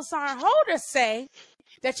heard Drill Sergeant Holder say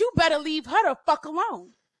that you better leave her the fuck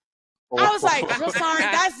alone. I was like, Drill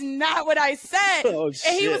Sergeant, that's not what I said. And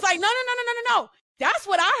he was like, no. That's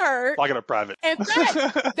what I heard. I'll get a private. In fact,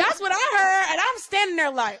 that's what I heard. And I'm standing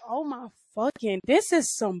there like, oh my fucking, this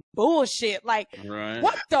is some bullshit. Like,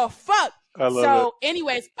 What the fuck? I love it.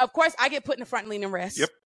 Anyways, of course, I get put in the front leaning rest. Yep.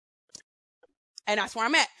 And that's where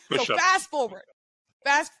I'm at. Push so up. fast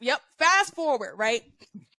forward, right?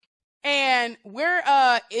 And we're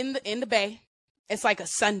in the bay. It's like a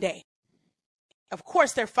Sunday. Of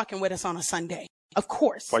course, they're fucking with us on a Sunday. Of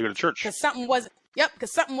course. Why you go to church? Because something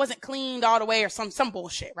wasn't cleaned all the way or some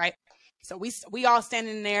bullshit, right? So we all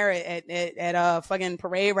standing there at fucking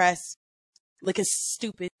parade rest, looking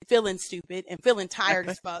stupid, feeling stupid, and feeling tired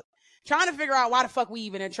as fuck, trying to figure out why the fuck we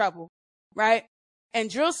even in trouble, right? And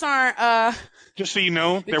drill sergeant, just so you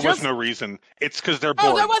know, there was no reason. It's because they're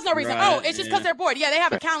bored. Oh, there was no reason. Right, it's just because they're bored. Yeah, they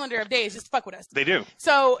have a calendar of days just to fuck with us. They do.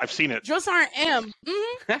 So I've seen it. Drill sergeant M,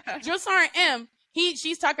 drill sergeant M,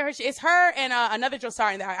 she's talking her shit. It's her and another drill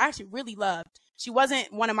sergeant that I actually really loved. She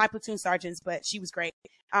wasn't one of my platoon sergeants, but she was great.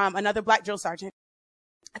 Another black drill sergeant.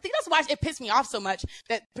 I think that's why it pissed me off so much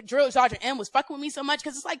that drill sergeant M was fucking with me so much,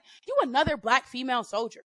 because it's like, you another black female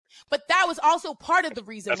soldier. But that was also part of the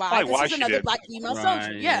reason why. She's another black female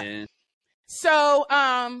soldier. Yeah. So,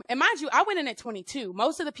 and mind you, I went in at 22.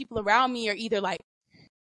 Most of the people around me are either like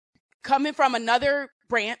coming from another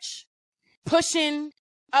branch, pushing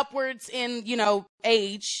upwards in,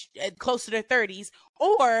 age, close to their 30s,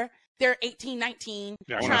 or they're 18, 19,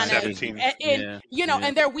 trying 17.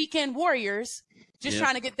 And they're weekend warriors, just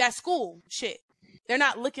trying to get that school shit. They're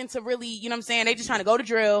not looking to really, They just trying to go to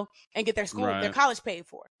drill and get their school, their college paid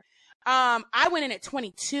for. I went in at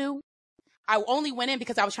 22. I only went in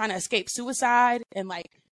because I was trying to escape suicide and like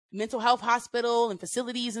mental health hospital and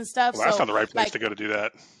facilities and stuff. Well, that's not the right place to go to do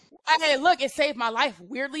that. Hey, look, it saved my life.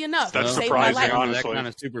 Weirdly enough, that's surprising. Honestly, that kind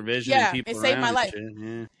of supervision. Yeah, people it saved my life.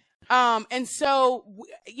 Yeah. And so,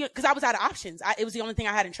 because I was out of options, it was the only thing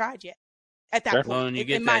I hadn't tried yet. At that point, well, and you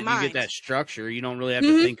get that structure. You don't really have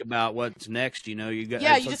to think about what's next. You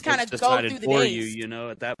just kind of go through the days.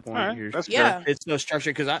 At that point, it's no structure.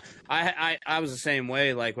 Because I was the same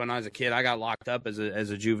way. Like when I was a kid, I got locked up as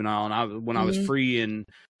a juvenile, and when I was free and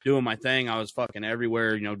doing my thing, I was fucking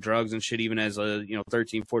everywhere, drugs and shit, even as a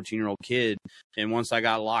 13, 14-year-old kid. And once I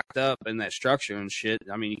got locked up in that structure and shit,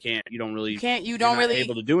 I mean, you don't really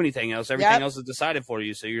able to do anything else. Everything else is decided for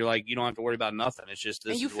you. So you're like, you don't have to worry about nothing. It's just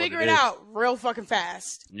this. And you figure it out real fucking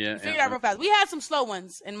fast. Yeah. You figure it out real fast. We had some slow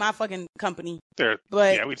ones in my fucking company. We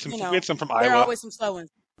had some from Iowa. There are always some slow ones.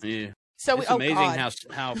 Yeah. So it's amazing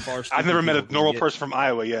how far. I've never met a normal person from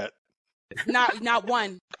Iowa yet. Not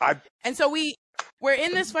one. And so we're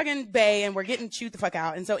in this fucking bay and we're getting chewed the fuck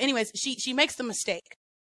out. And so anyways, she makes the mistake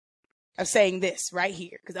of saying this right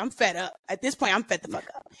here, because I'm fed up. At this point, I'm fed the fuck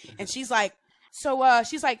up. And she's like,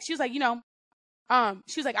 she's like, I know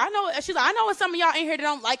some of y'all in here that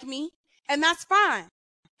don't like me, and that's fine.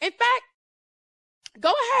 In fact,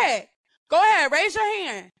 go ahead, raise your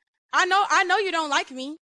hand. I know you don't like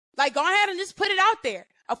me. Like, go ahead and just put it out there.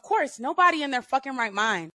 Of course, nobody in their fucking right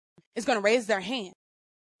mind is going to raise their hand,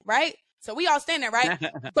 right? So we all stand there, right?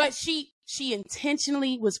 But she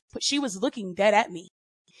intentionally was looking dead at me,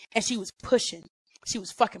 and she was pushing. She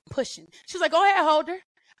was fucking pushing. She was like, go ahead, hold her.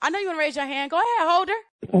 I know you want to raise your hand. Go ahead, hold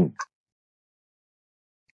her.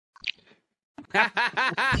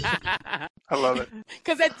 I love it.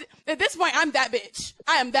 Because at this point, I'm that bitch.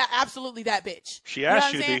 I am absolutely that bitch. She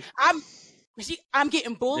asked you to be. I'm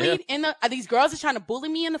getting bullied these girls are trying to bully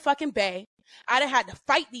me in the fucking bay. I'd have had to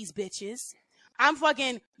fight these bitches. I'm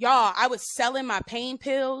fucking, y'all, I was selling my pain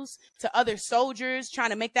pills to other soldiers, trying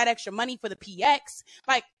to make that extra money for the PX.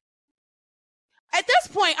 Like, at this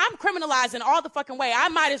point, I'm criminalizing all the fucking way. I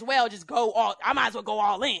might as well go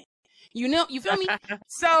all in. You feel me?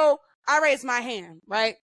 So I raised my hand,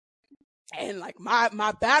 right? And like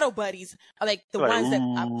my battle buddies are like the ones that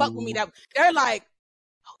fuck with me, that they're like,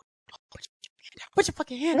 put your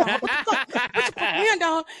fucking hand down. What the fuck? Put your fucking hand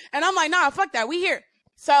down. And I'm like, nah, fuck that. We here.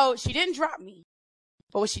 So she didn't drop me.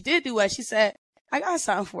 But what she did do was she said, I got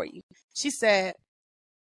something for you. She said,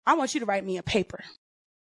 I want you to write me a paper.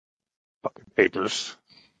 Fucking papers.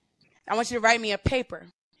 I want you to write me a paper.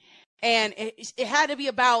 And it had to be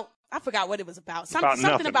about, I forgot what it was about.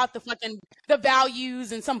 Something about the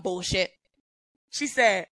values and some bullshit. She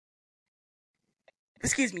said,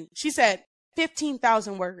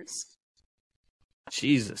 15,000 words.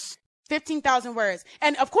 Jesus. 15,000 words.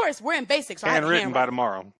 And of course, we're in basics. So handwritten by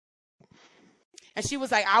tomorrow. And she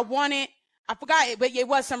was like, I forgot it, but it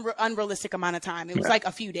was some unrealistic amount of time. It was like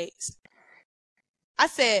a few days. I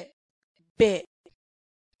said, bet.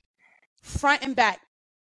 Front and back,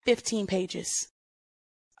 15 pages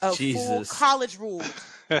of full college rules.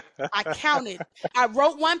 I counted. I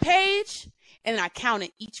wrote one page, and I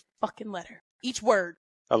counted each fucking letter, each word.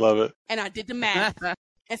 I love it. And I did the math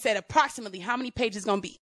and said approximately how many pages it's going to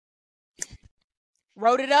be.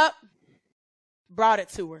 Wrote it up, brought it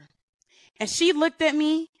to her. And she looked at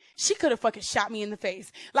me. She could have fucking shot me in the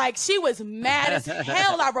face. Like, she was mad as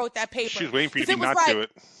hell I wrote that paper. She's waiting for you to not do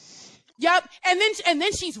it. Yep. And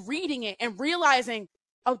then she's reading it and realizing,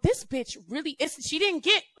 oh, this bitch really is. She didn't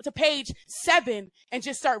get to page 7 and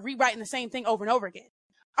just start rewriting the same thing over and over again.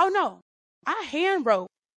 Oh, no. I hand wrote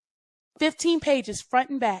 15 pages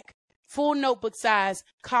front and back, full notebook size,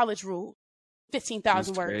 college rule,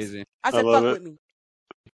 15,000 words. Crazy. I said, fuck with me.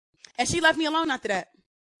 And she left me alone after that.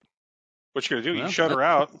 What you gonna do? You shut her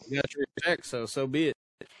out. You got your check, so be it.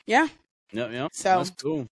 Yeah. Yep. So that's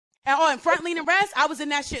cool. And front lean and rest, I was in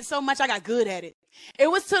that shit so much I got good at it. It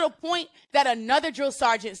was to the point that another drill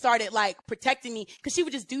sergeant started like protecting me because she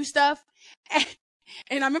would just do stuff.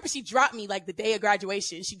 And I remember she dropped me like the day of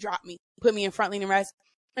graduation. She dropped me, put me in front lean and rest.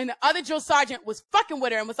 And the other drill sergeant was fucking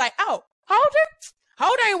with her and was like, "Oh,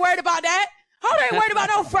 Holder ain't worried about that. Holder ain't worried about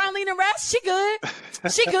no front lean and rest. She good.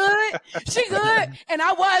 She good. And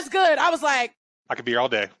I was good. I was like, I could be here all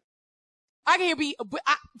day. I can be.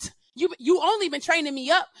 You only been training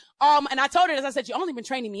me up. And I told her this. I said, you only been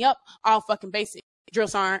training me up all fucking basic, drill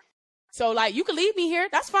sergeant. So like, you can leave me here.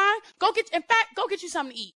 That's fine. Go get you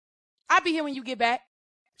something to eat. I'll be here when you get back.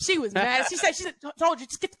 She was mad. She said, told you,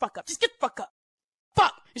 just get the fuck up. Just get the fuck up.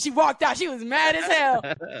 Fuck. And she walked out. She was mad as hell.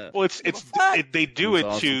 Well, they do it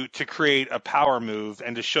awesome. to create a power move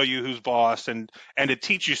and to show you who's boss and to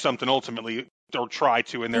teach you something ultimately, or try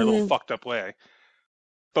to in their little fucked up way.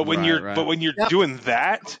 But when you're doing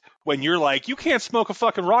that, when you're like, you can't smoke a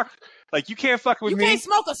fucking rock, like you can't fuck with me. You can't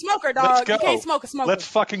smoke a smoker, dog. Let's go. You can't smoke a smoker. Let's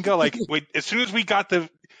fucking go. Like, as soon as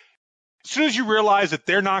you realize that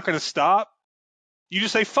they're not going to stop, you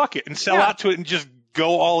just say fuck it and sell out to it and just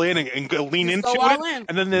go all in and go lean into it.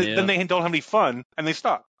 And then they don't have any fun and they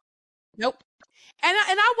stop. Nope. And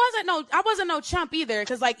I wasn't no chump either.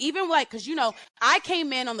 Cause like, cause you know, I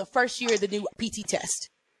came in on the first year of the new PT test.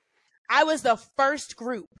 I was the first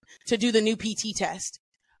group to do the new PT test.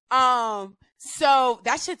 So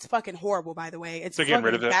that shit's fucking horrible, by the way. It's getting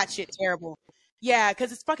rid of it. That shit terrible. Yeah,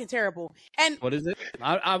 because it's fucking terrible. And what is it?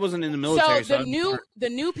 I wasn't in the military. So the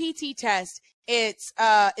new PT test, it's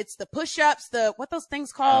the push-ups, what those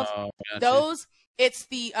things called? Those. It's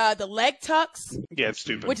the leg tucks. Yeah, it's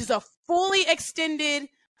stupid. Which is a fully extended,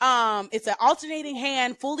 it's an alternating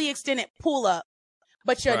hand, fully extended pull-up,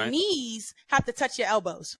 but your knees have to touch your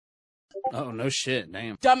elbows. Oh no shit,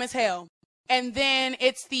 damn. Dumb as hell. And then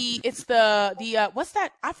it's the what's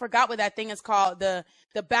that? I forgot what that thing is called. The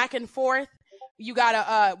back and forth. You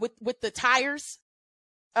gotta with the tires,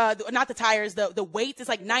 not the tires. The weight is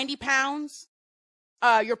like 90 pounds.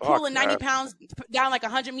 You're pulling 90 pounds down like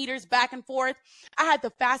 100 meters back and forth. I had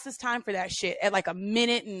the fastest time for that shit at like a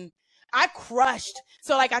minute, and I crushed.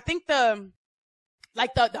 So like I think the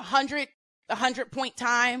 100 point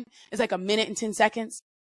time is like a minute and 10 seconds.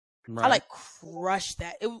 Right. I like crushed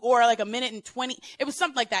that. Or like a minute and 20. It was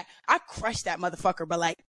something like that. I crushed that motherfucker, but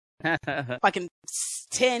like fucking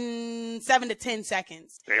 7 to 10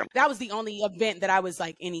 seconds. Damn. That was the only event that I was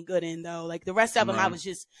like any good in though. Like the rest of them, I was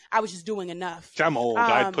just doing enough. I'm old.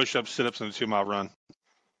 I had push-ups, sit-ups, and a 2-mile run.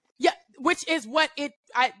 Yeah, which is what it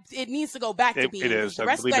needs to go back to being. It is. The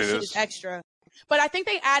rest of that shit is extra. But I think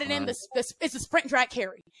they added in it's a sprint drag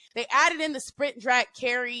carry. They added in the sprint drag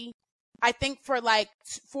carry. I think for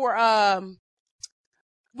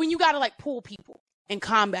when you gotta like pull people in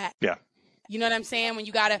combat. Yeah. You know what I'm saying? When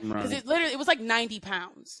you gotta, because it was like 90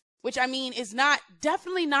 pounds, which I mean is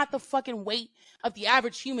definitely not the fucking weight of the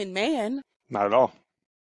average human man. Not at all.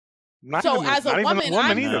 Not a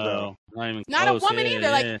woman either, though. Not a woman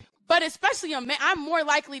either. Like, but especially a man, I'm more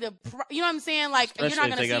likely to, you know what I'm saying? Like, especially you're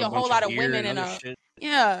not gonna see a whole lot of women in a,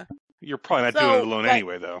 yeah. You're probably not doing it alone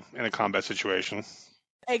anyway, though, in a combat situation.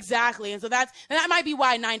 Exactly, and so that might be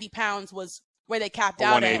why 90 pounds was where they capped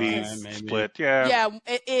out at. 180 split, yeah.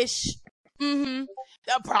 Yeah, ish. Mm-hmm.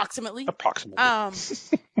 Approximately. But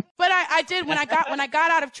I did when I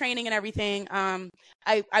got out of training and everything.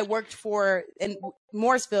 I worked for in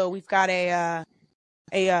Morrisville. We've got a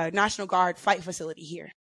National Guard fight facility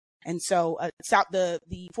here, and so the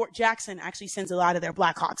Fort Jackson actually sends a lot of their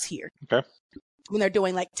Blackhawks here. Okay. When they're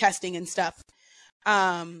doing like testing and stuff.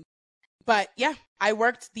 But yeah, I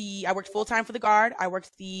worked full time for the Guard. I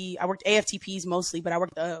worked AFTPs mostly, but I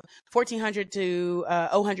worked the 1400 to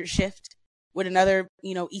 0000 shift with another,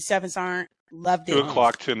 E7 sergeant. Loved it. 2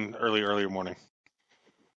 o'clock to early morning.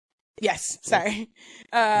 Yes, sorry.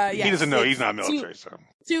 Yes, he doesn't know. He's not military, so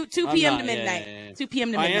 2 p.m. to midnight. 2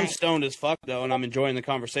 p.m. to midnight. I am stoned as fuck though, and I'm enjoying the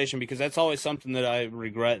conversation because that's always something that I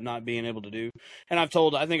regret not being able to do. And I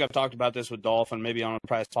think I've talked about this with Dolph and maybe on a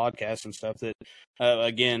past podcast and stuff that,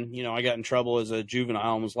 again, I got in trouble as a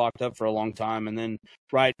juvenile and was locked up for a long time. And then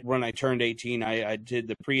right when I turned 18, I did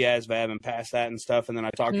the pre-ASVAB and passed that and stuff. And then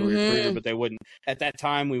I talked to a recruiter, but they wouldn't. At that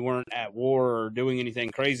time, we weren't at war or doing anything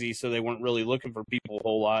crazy, so they weren't really looking for people a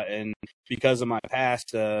whole lot. And because of my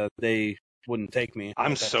past, they wouldn't take me.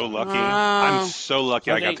 I'm so lucky. I'm so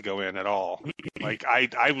lucky I got to go in at all. Like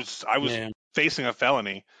I was facing a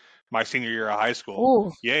felony my senior year of high school.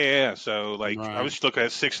 Ooh. Yeah. So I was looking at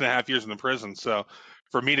 6.5 years in the prison. So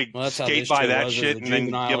for me to skate by that shit and then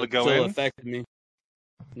be able to go in, affected me.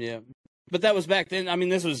 Yeah. But that was back then. I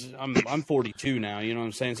mean, I'm 42 now. You know what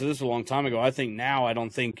I'm saying? So this was a long time ago. I think now I don't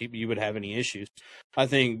think you would have any issues. I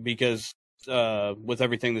think because with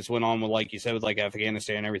everything that's went on with, like you said, with like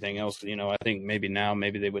Afghanistan and everything else, I think maybe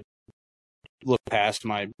they would look past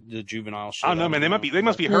the juvenile shit. I don't know, man. They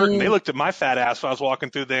must be hurting. They looked at my fat ass when I was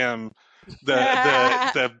walking through the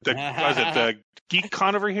geek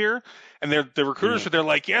con over here, and the recruiters were there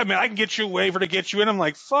like, yeah, man, I can get you a waiver to get you in. I'm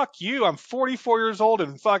like, fuck you. I'm 44 years old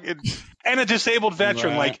and a disabled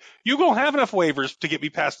veteran. Right. Like, you don't have enough waivers to get me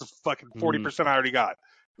past the fucking 40% I already got.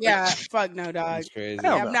 Yeah, fuck no, dog. That's crazy.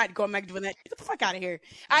 Yeah, I'm not going back doing that. Get the fuck out of here.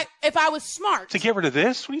 If I was smart to get rid of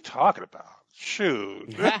this, what are you talking about?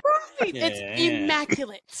 Shoot, right? It's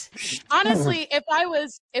immaculate. Honestly, if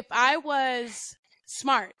I was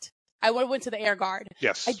smart, I would have went to the Air Guard.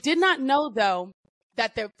 Yes. I did not know though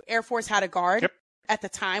that the Air Force had a guard at the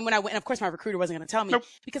time when I went. And of course, my recruiter wasn't going to tell me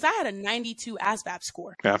because I had a 92 ASVAB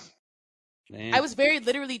score. Yeah. Man. I was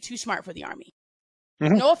literally too smart for the Army.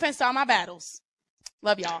 Mm-hmm. No offense to all my battles.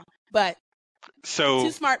 Love y'all, but too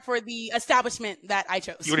smart for the establishment that I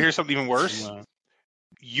chose. You want to hear something even worse?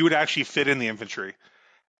 You would actually fit in the infantry.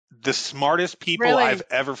 The smartest people I've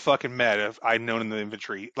ever fucking met, I've known in the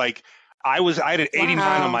infantry. Like I had an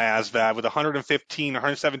 89 on my ASVAB with 115,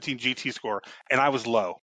 117 GT score, and I was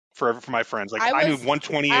low for my friends. Like I knew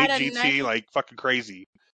 128 GT, like fucking crazy.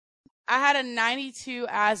 I had a 92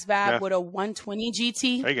 ASVAB with a 120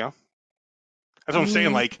 GT. There you go. That's what I'm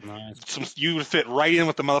saying. Like, you would fit right in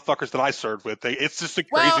with the motherfuckers that I served with. It's just the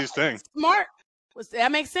craziest thing. Smart.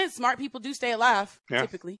 That makes sense. Smart people do stay alive,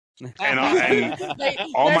 typically. And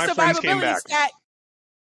all my friends came back.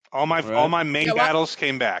 All my main battles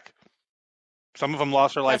came back. Some of them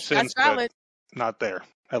lost their life since, but not there,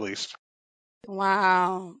 at least.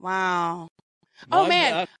 Wow. Well, oh,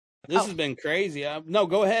 man. This has been crazy. No,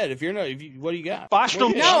 go ahead. What do you got? Bosch I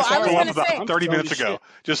was going to say. 30 minutes ago,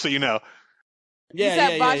 just so you know.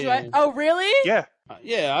 Yeah. Oh, really? Yeah.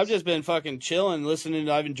 Yeah, I've just been fucking chilling, listening.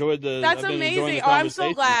 I've enjoyed the. That's amazing. I'm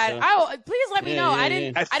so glad. Please let me know. I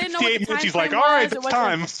didn't know what the time he's like, all right, it's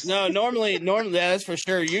time. No, normally, that's for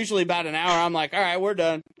sure. Usually about an hour, I'm like, all right, we're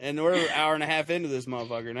done, and we're an hour and a half into this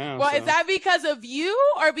motherfucker now. Well, is that because of you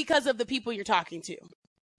or because of the people you're talking to?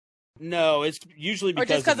 No, it's usually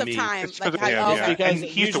because of me. time. It's because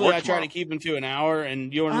usually I try to keep them to an hour, and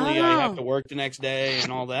normally I have to work the next day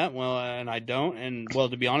and all that. Well, and I don't. And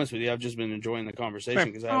to be honest with you, I've just been enjoying the conversation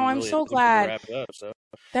because I'm so glad. Wrap it up, so.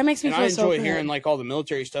 That makes me feel so good. I enjoy hearing like all the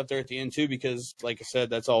military stuff there at the end too, because like I said,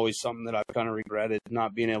 that's always something that I've kind of regretted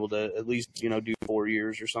not being able to at least do 4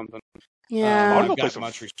 years or something. Yeah, I've got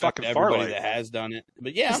much respect to everybody that has done it.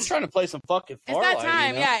 But yeah, I'm trying to play some fucking Farlight. It's that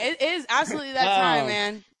time. Yeah, it is absolutely that time,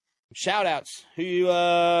 man. Shout outs. Who you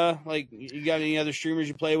you got any other streamers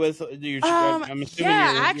you play with? I'm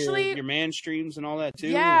assuming your man streams and all that too.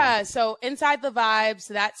 Yeah, so Inside the Vibes,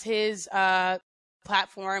 that's his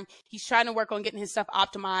platform. He's trying to work on getting his stuff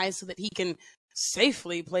optimized so that he can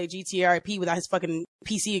safely play GTRP without his fucking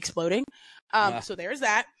PC exploding. So there's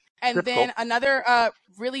that. And then another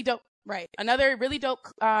really dope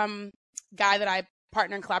guy that I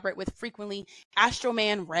partner and collaborate with frequently,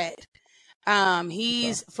 Astroman Red.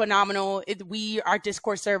 He's phenomenal. Our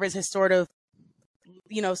Discord servers has sort of,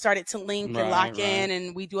 started to link and lock in,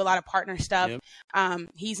 and we do a lot of partner stuff. Yep.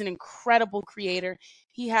 He's an incredible creator.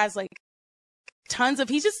 He has like tons of,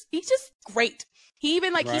 he's just great. He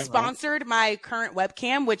even he sponsored my current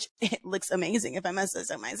webcam, which it looks amazing if I mess this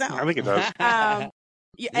up myself. I think it does.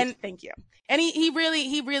 Yeah, and thank you. And he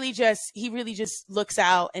really just looks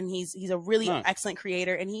out, and he's a really excellent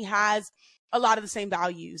creator, and he has a lot of the same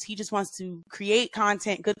values. He just wants to create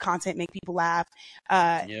content, good content, make people laugh,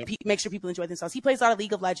 make sure people enjoy themselves. He plays a lot of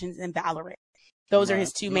League of Legends and Valorant. Those are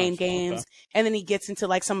his two main games. Okay. And then he gets into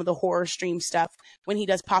like some of the horror stream stuff when he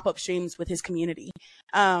does pop-up streams with his community.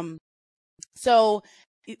 So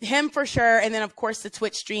him for sure. And then of course the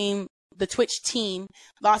Twitch team,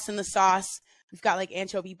 Lost in the Sauce. We've got like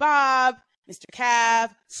Anchovy Bob, Mr. Cav,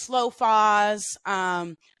 Slow Foz,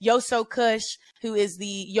 Yoso Kush, who is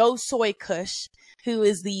the Yosoi Kush, who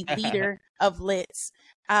is the leader of Litz.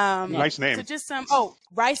 Nice name. So just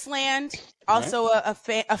Riceland, also a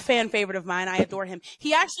fan favorite of mine. I adore him.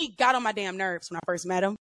 He actually got on my damn nerves when I first met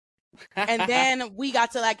him. And then we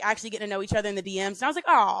got to like actually get to know each other in the DMs. And I was like,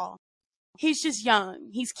 oh, he's just young.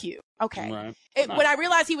 He's cute. Okay. Right. When I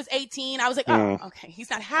realized he was 18, I was like, oh, okay. He's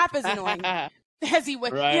not half as annoying as he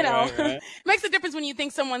would, you know. It makes a difference when you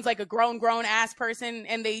think someone's like a grown ass person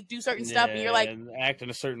and they do certain stuff and you're like acting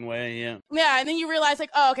a certain way. Yeah. Yeah. And then you realize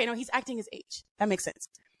like, oh, okay, no, he's acting his age. That makes sense.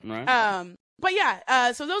 Right. But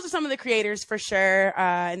yeah, so those are some of the creators for sure.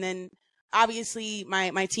 And then obviously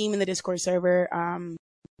my team in the Discord server,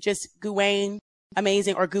 just Guwayne,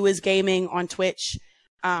 amazing, or Gu is Gaming on Twitch.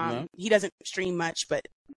 He doesn't stream much, but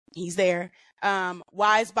he's there.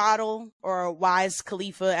 Wise Bottle, or Wise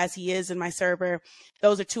Khalifa as he is in my server.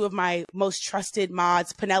 Those are two of my most trusted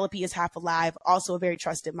mods. Penelope is Half Alive, also a very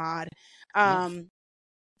trusted mod.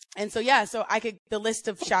 And so yeah, so the list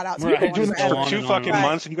of shout outs. Right. You're doing this for 2 fucking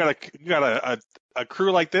months and you got a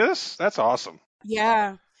crew like this? That's awesome.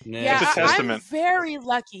 Yeah. It's a testament.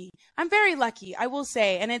 I'm very lucky. I will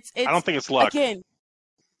say, and it's I don't think it's luck. Again,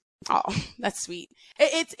 oh, that's sweet.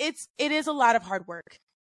 It is a lot of hard work.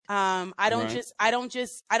 I don't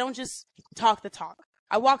just talk the talk.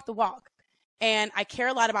 I walk the walk. And I care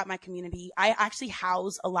a lot about my community. I actually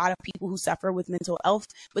house a lot of people who suffer with mental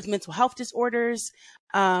health disorders,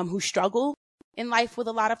 who struggle in life with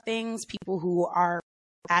a lot of things, people who are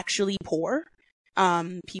actually poor,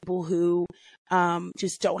 people who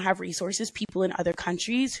just don't have resources, people in other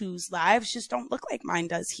countries whose lives just don't look like mine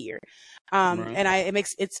does here. And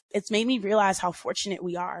it's made me realize how fortunate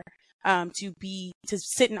we are. To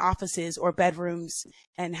sit in offices or bedrooms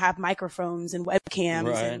and have microphones and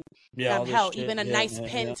webcams and even a nice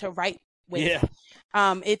pen to write with. Yeah.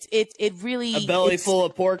 It really a belly full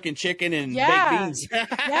of pork and chicken and baked beans.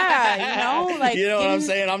 Yeah, like you know what I'm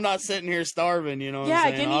saying? I'm not sitting here starving, you know what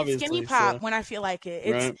I'm saying? Give me skinny pop when I feel like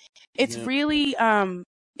it. It's really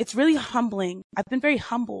humbling. I've been very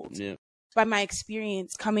humbled by my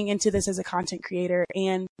experience coming into this as a content creator,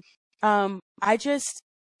 and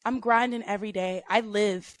I'm grinding every day. I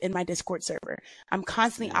live in my Discord server. I'm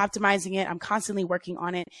constantly optimizing it. I'm constantly working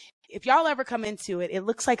on it. If y'all ever come into it, it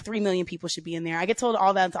looks like 3 million people should be in there. I get told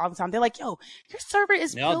all that all the time. They're like, yo, your server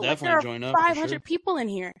is filled with there are 500 people in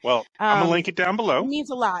here. Well, I'm going to link it down below. It means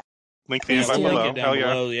a lot. Link the invite below.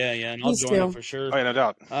 Hell yeah. Yeah. And I'll join it for sure. Oh, yeah, no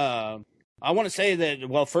doubt. I want to say that,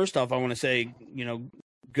 well, first off, I want to say,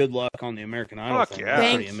 good luck on the American Idol thing. Yeah.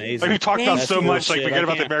 That's pretty amazing. Like we talked about so much, like forget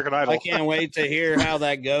about the American Idol. I can't wait to hear how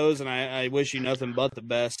that goes, and I wish you nothing but the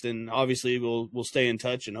best. And obviously, we'll stay in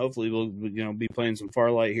touch, and hopefully, we'll be playing some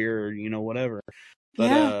Farlight here, or whatever.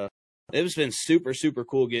 But it's been super super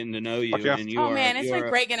cool getting to know you. And it's been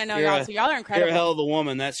great getting to know y'all. So y'all are incredible. You're a hell of a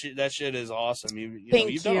woman. That shit is awesome.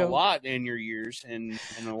 You've done a lot in your years, and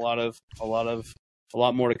a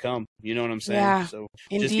lot more to come. You know what I'm saying? Yeah, so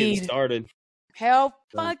indeed. Just getting started. Hell,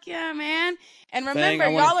 fuck yeah, man. And remember,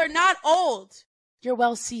 y'all are not old. You're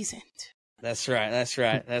well seasoned. That's right.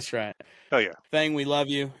 Oh, yeah. Fang, we love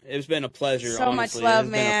you. It's been a pleasure, so honestly. Much love,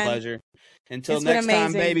 it's man. Been a pleasure. Until next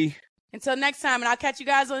time, baby. Until next time, and I'll catch you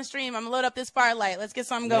guys on the stream. I'm going to load up this Farlight. Let's get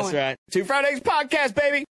something going. That's right. 2 Fridays podcast,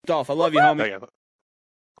 baby. Dolph, I love you, homie. Oh, yeah.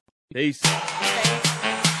 Peace.